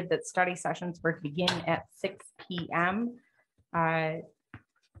indicated that study sessions were to begin at 6 p.m.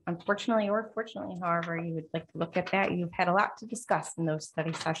 Unfortunately or fortunately, however you would like to look at that, you've had a lot to discuss in those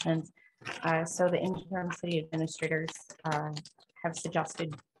study sessions. So the interim city administrators have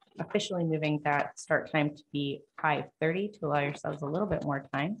suggested officially moving that start time to be 5:30 to allow yourselves a little bit more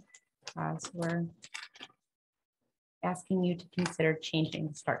time. So we're asking you to consider changing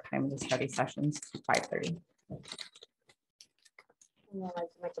the start time of the study sessions to 5:30. Would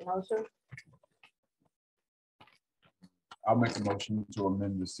like to make a motion? I'll make a motion to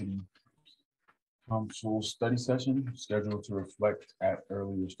amend the city council study session scheduled to reflect at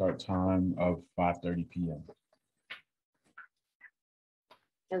earlier start time of 5:30 p.m.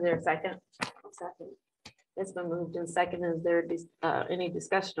 Is there a second? Second. It's been moved in second. Is there any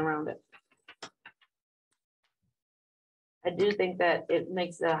discussion around it? I do think that it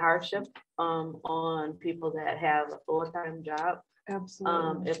makes a hardship on people that have a full-time job.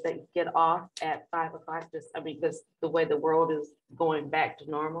 Absolutely. If they get off at 5 o'clock, because the way the world is going back to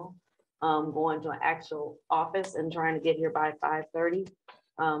normal, going to an actual office and trying to get here by 5:30.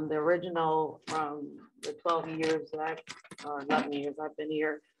 The original, the 12 years or 11 years I've been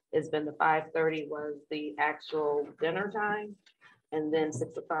here, has been the 5:30 was the actual dinner time. And then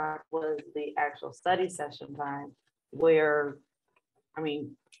 6 o'clock was the actual study session time, where, you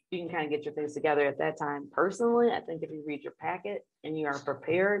can kind of get your things together at that time. Personally, I think if you read your packet and you are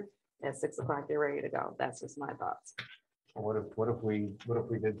prepared, at 6 o'clock, you're ready to go. That's just my thoughts. What if we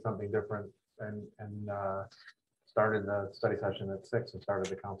did something different and started the study session at 6 and started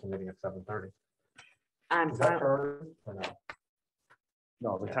the council meeting at 7:30? I'm Is that fine. fair or no?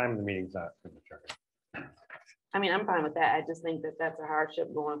 No, the time of the meeting's not premature. I'm fine with that. I just think that that's a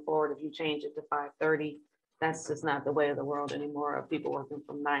hardship going forward if you change it to 5:30. that's just not the way of the world anymore, of people working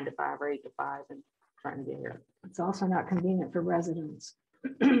from 9 to 5 or 8 to 5 and trying to get here. It's also not convenient for residents.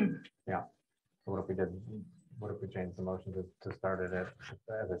 Yeah. So what if we change the motion to start it at,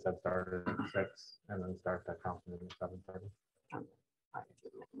 as I said, start it at 6 and then start the council meeting at 7:30?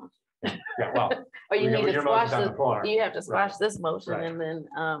 Yeah, well. Or you need to your squash motion's on the floor. you have to squash Right. this motion Right. and then,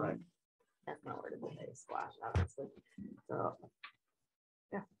 Right. that's not where to say squash, obviously. So,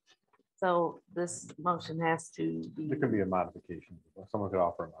 yeah. So this motion has to be. There can be a modification. Someone could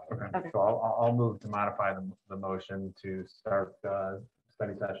offer a modification. Okay. So I'll move to modify the motion to start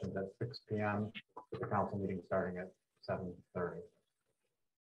study sessions at 6 PM, with the council meeting starting at 7:30.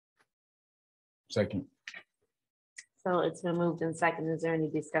 Second. So it's been moved in second. Is there any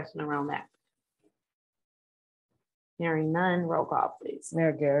discussion around that? Hearing none, roll call, please.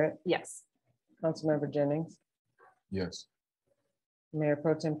 Mayor Garrett, Yes. Councilmember Jennings, Yes. Mayor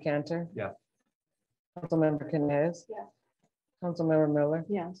Pro Tem Cantor. Yeah. Councilmember Canes. Yes. Councilmember Miller,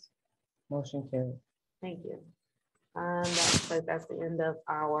 Yes. motion carried. Thank you. And that's the end of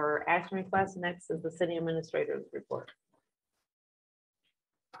our action request. Next is the city administrator's report.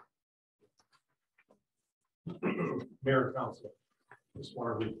 Mayor and Council, just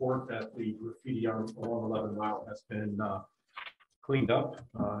want to report that the graffiti along 11 Mile has been cleaned up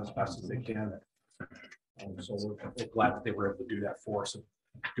as fast as they can. So we're glad that they were able to do that for us.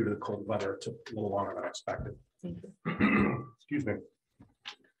 Due to the cold weather, it took a little longer than expected. Excuse me.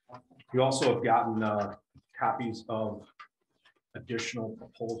 You also have gotten copies of additional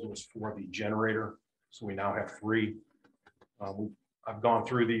proposals for the generator. So we now have 3. I've gone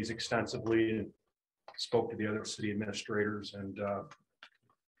through these extensively and spoke to the other city administrators, and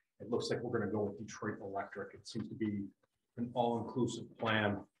it looks like we're going to go with Detroit Electric. It seems to be an all-inclusive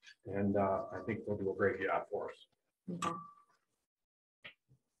plan, and I think they'll do a great job for us. Okay.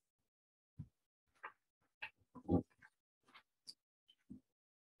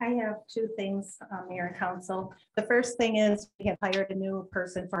 I have 2 things, Mayor and Council. The first thing is we have hired a new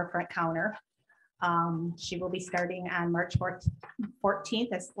person for our front counter. She will be starting on March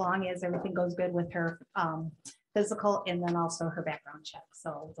 14th, as long as everything goes good with her physical and then also her background check.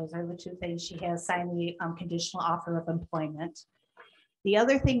 So those are the 2 things. She has signed the conditional offer of employment. The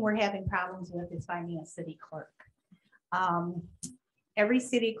other thing we're having problems with is finding a city clerk. Every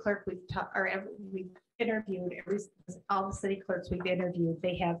city clerk we've interviewed, all the city clerks we've interviewed,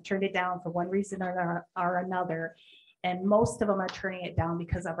 they have turned it down for one reason or another. And most of them are turning it down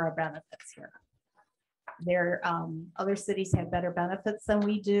because of our benefits here. Their other cities have better benefits than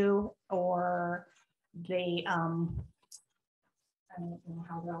we do, or they I don't know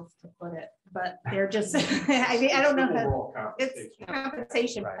how else to put it, but they're just I don't know how it's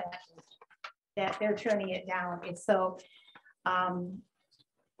compensation Right. plans that they're turning it down. And so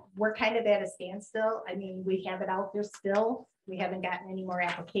we're kind of at a standstill. I mean, we have it out there still. We haven't gotten any more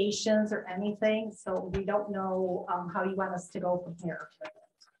applications or anything, so we don't know how you want us to go from here.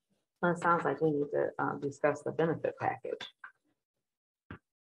 Well, it sounds like we need to discuss the benefit package.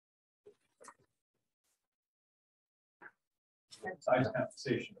 Size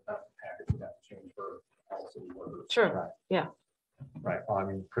compensation about the package that change for all city workers. Sure. Right. Yeah. Right. Well, I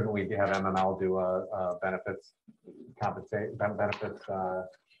mean, couldn't we have MML do a benefits benefits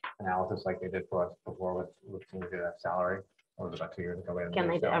analysis like they did for us before with salary? Or was it about 2 years ago? Can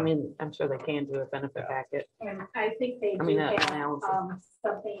they, I mean, I'm sure they can do a benefit packet. And I think they I mean, do have analysis.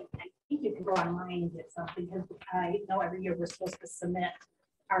 something, I think you can go online and get something, because I know every year we're supposed to submit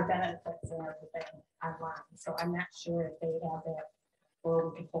our benefits and everything online. So I'm not sure if they have that or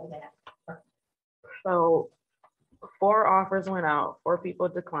we can pull that. So 4 offers went out, 4 people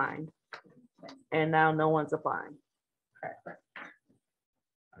declined, and now no one's applying. Correct.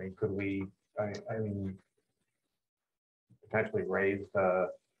 I mean, could we, I mean, potentially raise the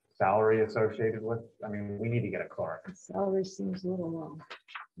salary associated with, I mean, we need to get a clerk. Salary seems a little low.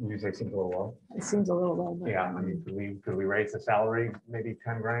 You say seems a little low? It seems a little low. But Yeah, I mean, could we raise the salary maybe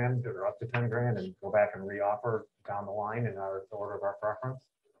 10 grand or up to 10 grand and go back and reoffer down the line in our order of our preference?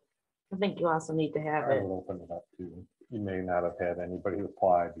 I think you also need to have I it. would open it up to, you may not have had anybody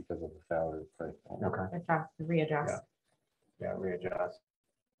apply because of the salary price. Okay. Readjust. Yeah, readjust.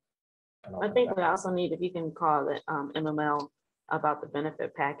 I think we also need, if you can call it MML about the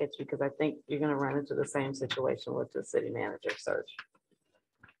benefit package, because I think you're gonna run into the same situation with the city manager search.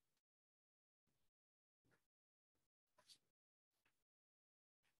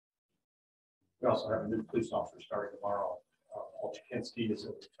 We also have a new police officer starting tomorrow. Paul Chikansky is a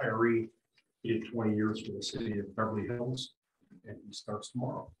retiree. He did 20 years for the city of Beverly Hills, and he starts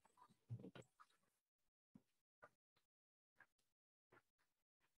tomorrow.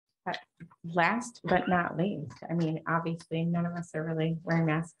 Last but not least, I mean, obviously, none of us are really wearing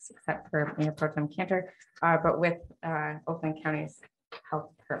masks except for Mayor Pro Tem Cantor, but with Oakland County's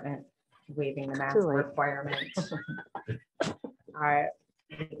Health Department waiving the mask Too late. requirement,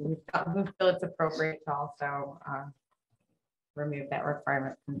 we feel it's appropriate to also remove that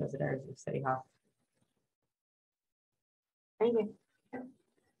requirement from visitors of City Hall. Thank you.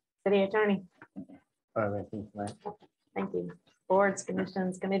 City Attorney, thank you. Boards,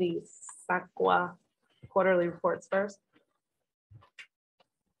 commissions, committees, SACWA quarterly reports first.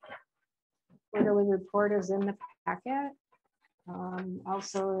 Quarterly report is in the packet.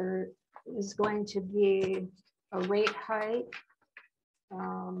 Also, there is going to be a rate hike.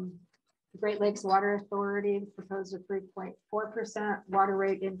 Great Lakes Water Authority proposed a 3.4% water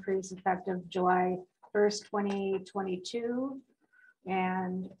rate increase effective July 1st, 2022.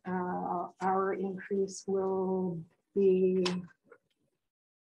 And our increase will be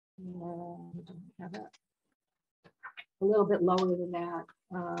a little bit lower than that.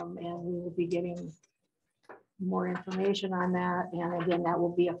 And we will be getting more information on that. And again, that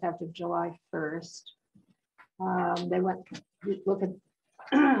will be effective July 1st. They went look at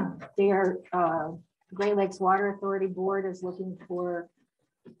their Great Lakes Water Authority board is looking for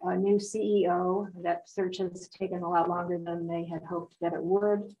a new CEO. That search has taken a lot longer than they had hoped that it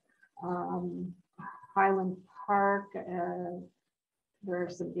would. Highland Park, there are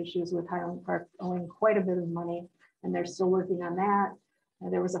some issues with Highland Park owing quite a bit of money, and they're still working on that.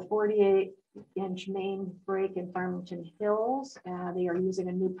 There was a 48-inch main break in Farmington Hills. They are using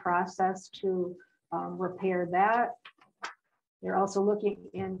a new process to repair that. They're also looking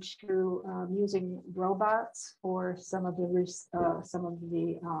into using robots for some of the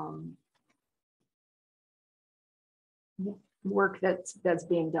work that's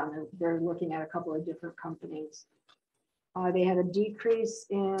being done. They're looking at a couple of different companies. They had a decrease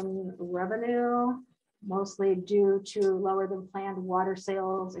in revenue, mostly due to lower than planned water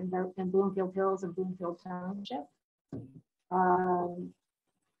sales in Bloomfield Hills and Bloomfield Township.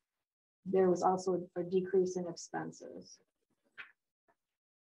 There was also a decrease in expenses.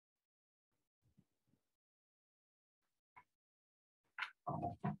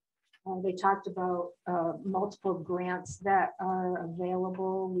 They talked about multiple grants that are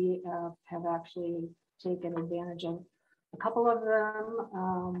available. We have actually taken advantage of a couple of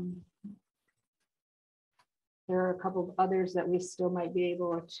them. There are a couple of others that we still might be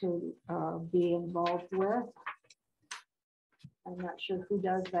able to be involved with. I'm not sure who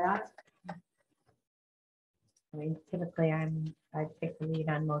does that. I mean, typically I take the lead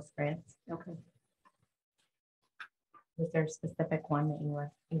on most grants. Okay. Is there a specific one that you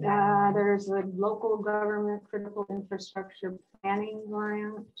were? There's a local government critical infrastructure planning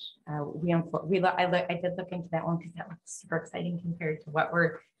grant. I did look into that one because that looks super exciting compared to what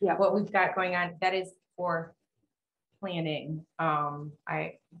we've got going on. That is for planning.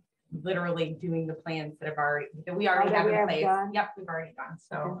 I literally doing the plans that we already have in place. Done? Yep, we've already done.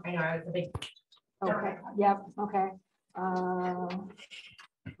 So I know it was a big. Okay. Yep. Okay.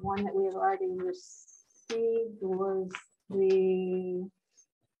 One that we have already received was the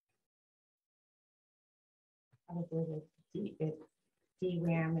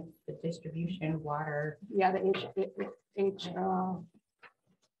DRAM, it's the distribution water. Yeah, the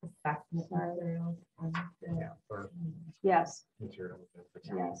yes.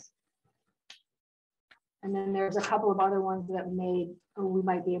 Yes. And then there's a couple of other ones that we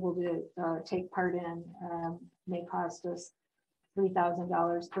might be able to take part in. May cost us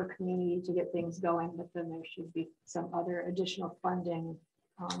 $3,000 per community to get things going, but then there should be some other additional funding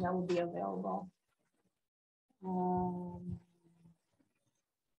that will be available.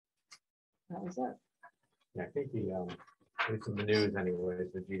 That was it. Yeah, I think it's in the news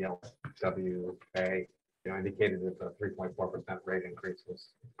anyways, the GLWA indicated that the 3.4% rate increase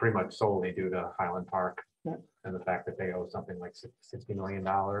was pretty much solely due to Highland Park. Yeah. And the fact that they owe something like $60 million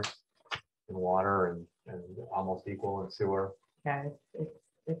in water and almost equal in sewer. Yeah,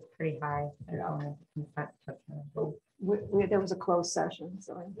 it's pretty high. Yeah. There was a closed session,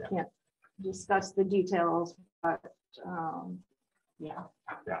 so I can't discuss the details, but yeah.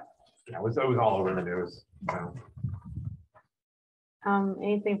 It was all over the news.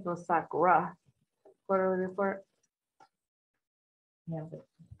 Anything from SACWA quarterly report? Yeah, but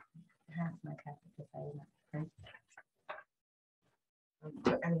half my packet.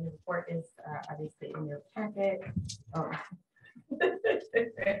 And the report is obviously in your packet.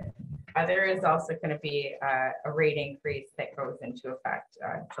 There is also going to be a rate increase that goes into effect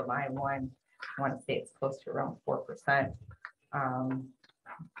July 1. I want to say it's close to around 4%.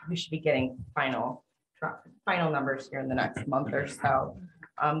 We should be getting final numbers here in the next month or so.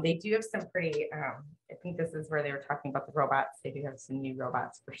 They do have some pretty, I think this is where they were talking about the robots. They do have some new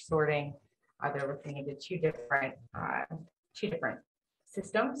robots for sorting. They're looking into two different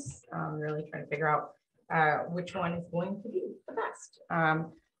systems, really trying to figure out which one is going to be the best.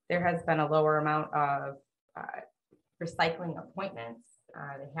 There has been a lower amount of recycling appointments.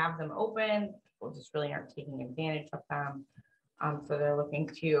 They have them open, people just really aren't taking advantage of them. So they're looking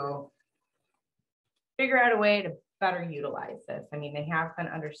to figure out a way to better utilize this. I mean, they have been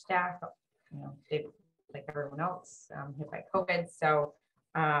understaffed, you know, they, like everyone else, hit by COVID. So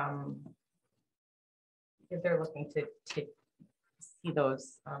if they're looking to see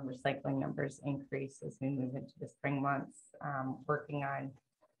those recycling numbers increase as we move into the spring months, working on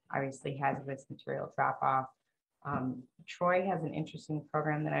obviously hazardous material drop off. Troy has an interesting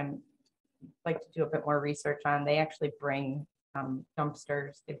program that I'm like to do a bit more research on. They actually bring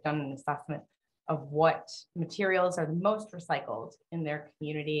dumpsters. They've done an assessment of what materials are the most recycled in their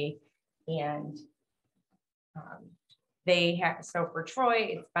community. And they have, so for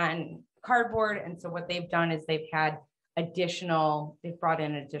Troy, it's been cardboard. And so what they've done is they've brought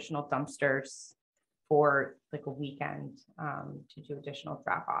in additional dumpsters for like a weekend to do additional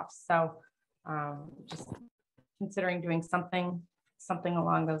drop-offs. So just considering doing something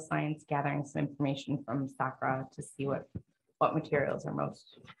along those lines, gathering some information from SACRA to see what materials are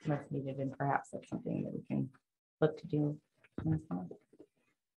most needed, and perhaps that's something that we can look to do.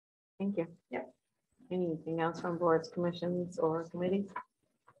 Thank you. Yep. Anything else from boards, commissions, or committees?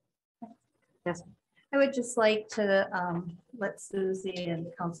 Yes. I would just like to let Susie and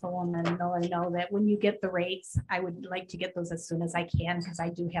Councilwoman Miller know that when you get the rates, I would like to get those as soon as I can, because I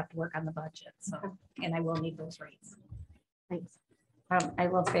do have to work on the budget. So, and I will need those rates. Thanks. I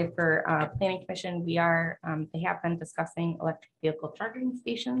will say for Planning Commission, we are, they have been discussing electric vehicle charging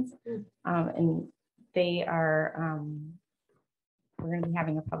stations, and they are, we're going to be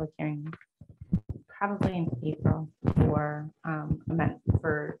having a public hearing probably in April for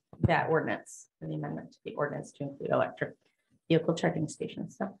that ordinance, for the amendment to the ordinance to include electric vehicle charging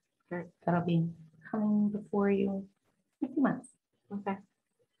stations. So that'll be coming before you in a few months. Okay.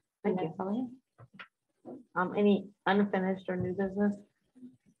 Thank you. Any unfinished or new business?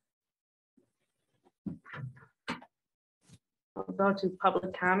 I'll go to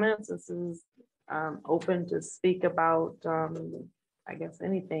public comments. This is open to speak about, I guess,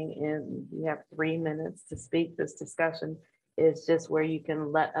 anything. And you have 3 minutes to speak. This discussion is just where you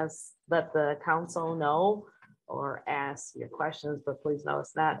can let the council know or ask your questions, but please know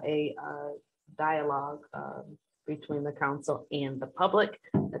it's not a dialogue between the council and the public.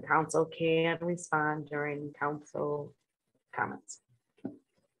 The council can respond during council comments.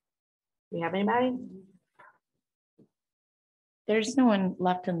 We have anybody? There's no one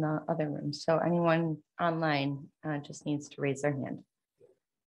left in the other room, so anyone online just needs to raise their hand.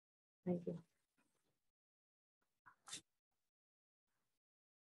 Thank you.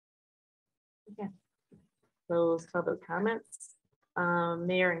 Okay. Those public comments,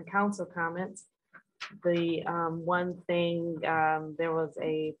 mayor and council comments. The one thing, there was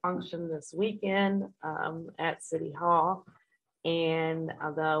a function this weekend at City Hall. And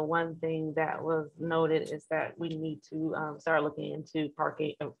the one thing that was noted is that we need to start looking into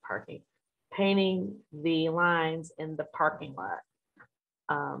painting the lines in the parking lot.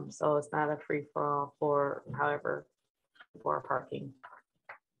 So it's not a free for all for parking.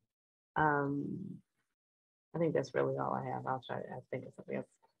 I think that's really all I have. I'll try to think of something else.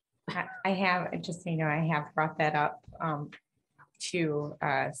 I have, just so you know, I have brought that up to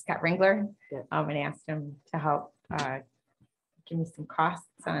Scott Ringler and asked him to help give me some costs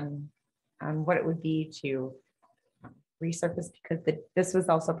on what it would be to resurface, because this was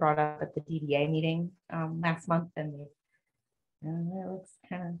also brought up at the DDA meeting last month, and it looks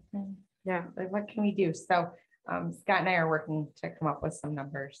kind of, yeah, like what can we do? So Scott and I are working to come up with some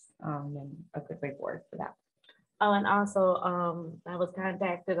numbers and a good way forward for that. Oh, and also I was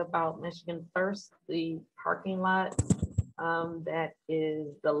contacted about Michigan First, the parking lot. That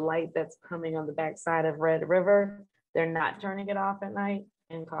is the light that's coming on the backside of Red River. They're not turning it off at night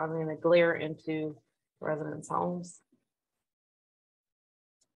and causing a glare into residents' homes.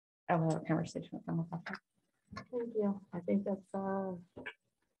 I'll have a conversation with them about that. Thank you. I think that's all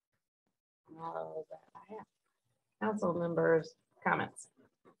that I have. Council members' comments.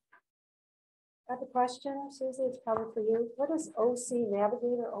 I have a question, Susie, it's probably for you. What is OC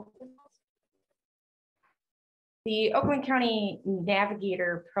Navigator open? The Oakland County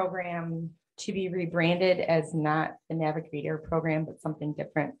Navigator program to be rebranded as not the Navigator program, but something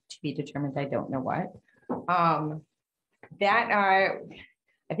different to be determined. I don't know what. I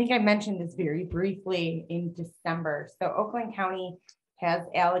think I mentioned this very briefly in December. So Oakland County has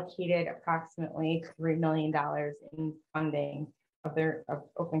allocated approximately $3 million in funding of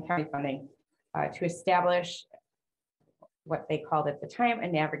Oakland County funding to establish what they called at the time a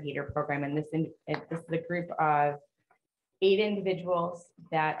navigator program. And this is a group of 8 individuals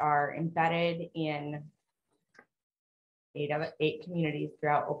that are embedded in 8 communities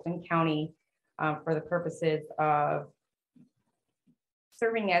throughout Oakland County for the purposes of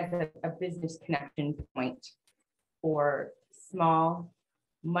serving as a business connection point for small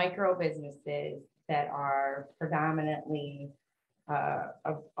micro businesses that are predominantly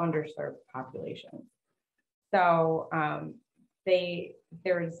of underserved populations. So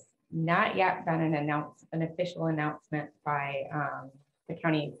there's not yet been an official announcement by the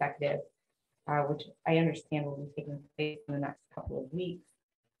county executive, which I understand will be taking place in the next couple of weeks.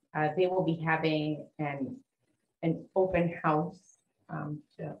 They will be having an open house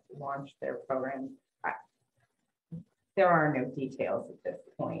to launch their program. There are no details at this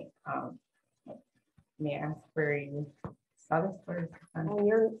point. May I ask where you saw this?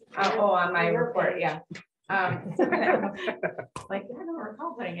 On my report, yeah. Like, I don't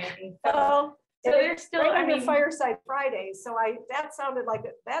recall putting anything. So there's still, I mean, Fireside Fridays. So that sounded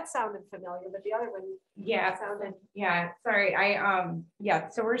familiar, but the other one. Yeah. Sounded. Yeah. Sorry. Yeah.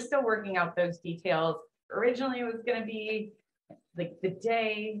 So we're still working out those details. Originally, it was going to be like the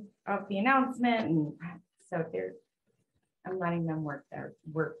day of the announcement, and so I'm letting them work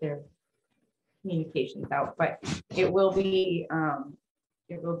their communications out, but it will be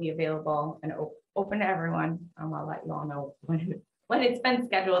available and open to everyone. I'll let you all know when it's been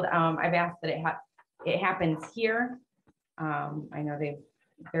scheduled. I've asked that it happens here. I know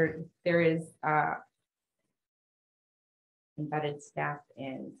there is embedded staff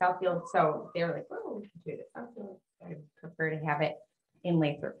in Southfield, so they're like, oh, we can do it at Southfield. I prefer to have it in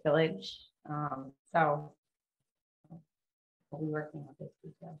Lathrop Village. So we'll be working with this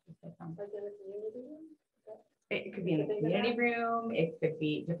details. It could be in the community room. It could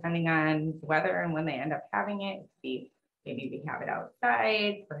be, depending on the weather and when they end up having it, maybe we have it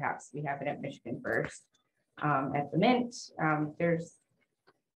outside. Perhaps we have it at Michigan First at the Mint.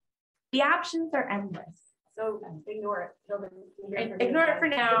 The options are endless. So ignore it. Ignore it for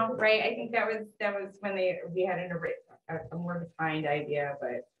now, right? I think that was when we had a more defined idea,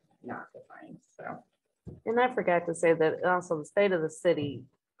 but not defined. So. And I forgot to say that also the state of the city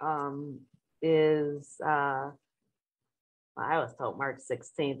is, I was told March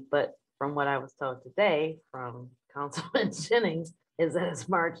 16th, but from what I was told today from Councilman Jennings is that it's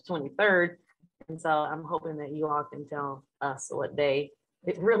March 23rd. And so I'm hoping that you all can tell us what day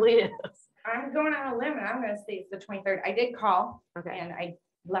it really is. I'm going on a limb and I'm going to say it's the 23rd. I did call and I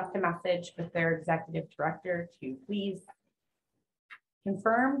left a message with their executive director to please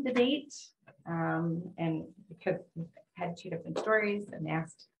confirm the date. And because we've had 2 different stories and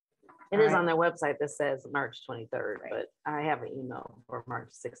asked. It is on their website that says March 23rd, but I have an email for March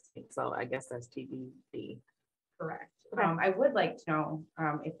 16th. So I guess that's TBD. Correct. I would like to know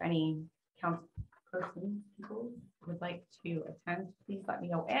if any council people would like to attend, please let me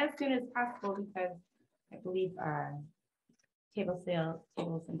know as soon as possible, because I believe tables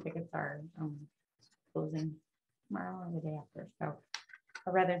and tickets are closing tomorrow or the day after. So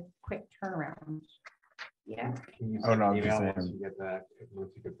a rather quick turnaround. Yeah. Can you Oh, send no, an I'm just email saying. once you get that,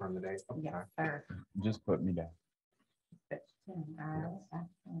 once you confirm the date? Yes, sir. Just put me down. Thank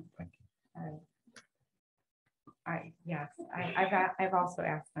you. Yes, I've also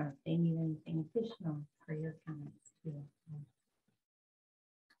asked them if they need anything additional for your comments too.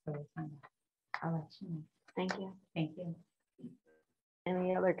 So we'll find out. I'll let you know. Thank you. Thank you.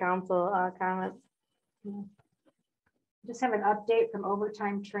 Any other council comments? Just have an update from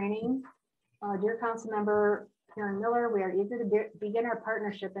overtime training. Dear Councilmember Karen Miller, we are eager to begin our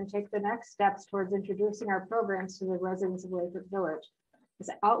partnership and take the next steps towards introducing our programs to the residents of Lathrop Village.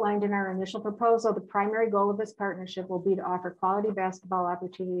 As outlined in our initial proposal, the primary goal of this partnership will be to offer quality basketball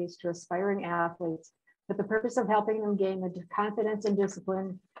opportunities to aspiring athletes with the purpose of helping them gain the confidence and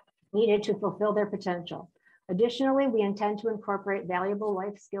discipline needed to fulfill their potential. Additionally, we intend to incorporate valuable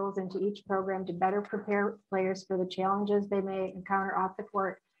life skills into each program to better prepare players for the challenges they may encounter off the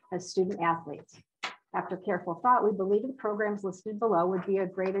court as student athletes. After careful thought, we believe the programs listed below would be a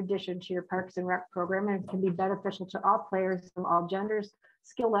great addition to your Parks and Rec program and can be beneficial to all players from all genders,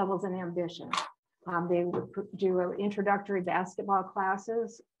 skill levels, and ambition. They do introductory basketball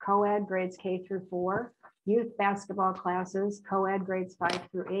classes, co-ed grades K through 4, youth basketball classes, co-ed grades 5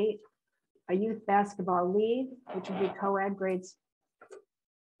 through 8, a youth basketball league, which would be co-ed grades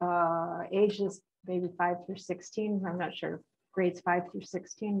ages maybe 5 through 16. I'm not sure. Grades 5 through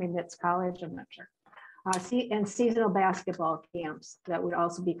 16, maybe that's college, I'm not sure. and seasonal basketball camps that would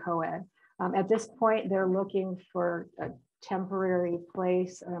also be co-ed. At this point, they're looking for a temporary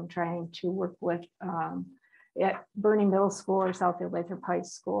place. I'm trying to work with at Bernie Middle School or Southfield Lathrop High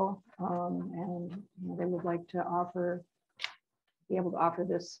School. And they would like to be able to offer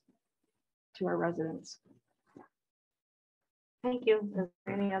this to our residents. Thank you. Is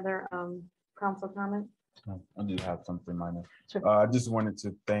there any other council comment? I do have something minor. Sure. I just wanted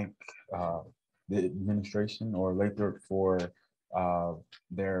to thank the administration or Lathrop for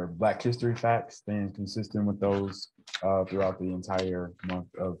their Black History Facts, staying consistent with those throughout the entire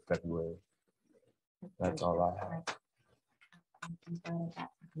month of February. That's all I have.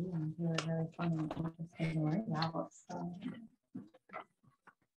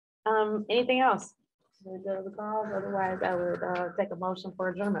 Anything else? We go to the calls, otherwise I would take a motion for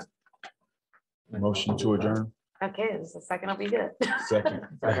adjournment. Motion to adjourn. Okay, just a second, will be good. Second.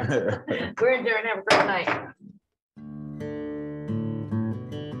 We're adjourned. Have a great night.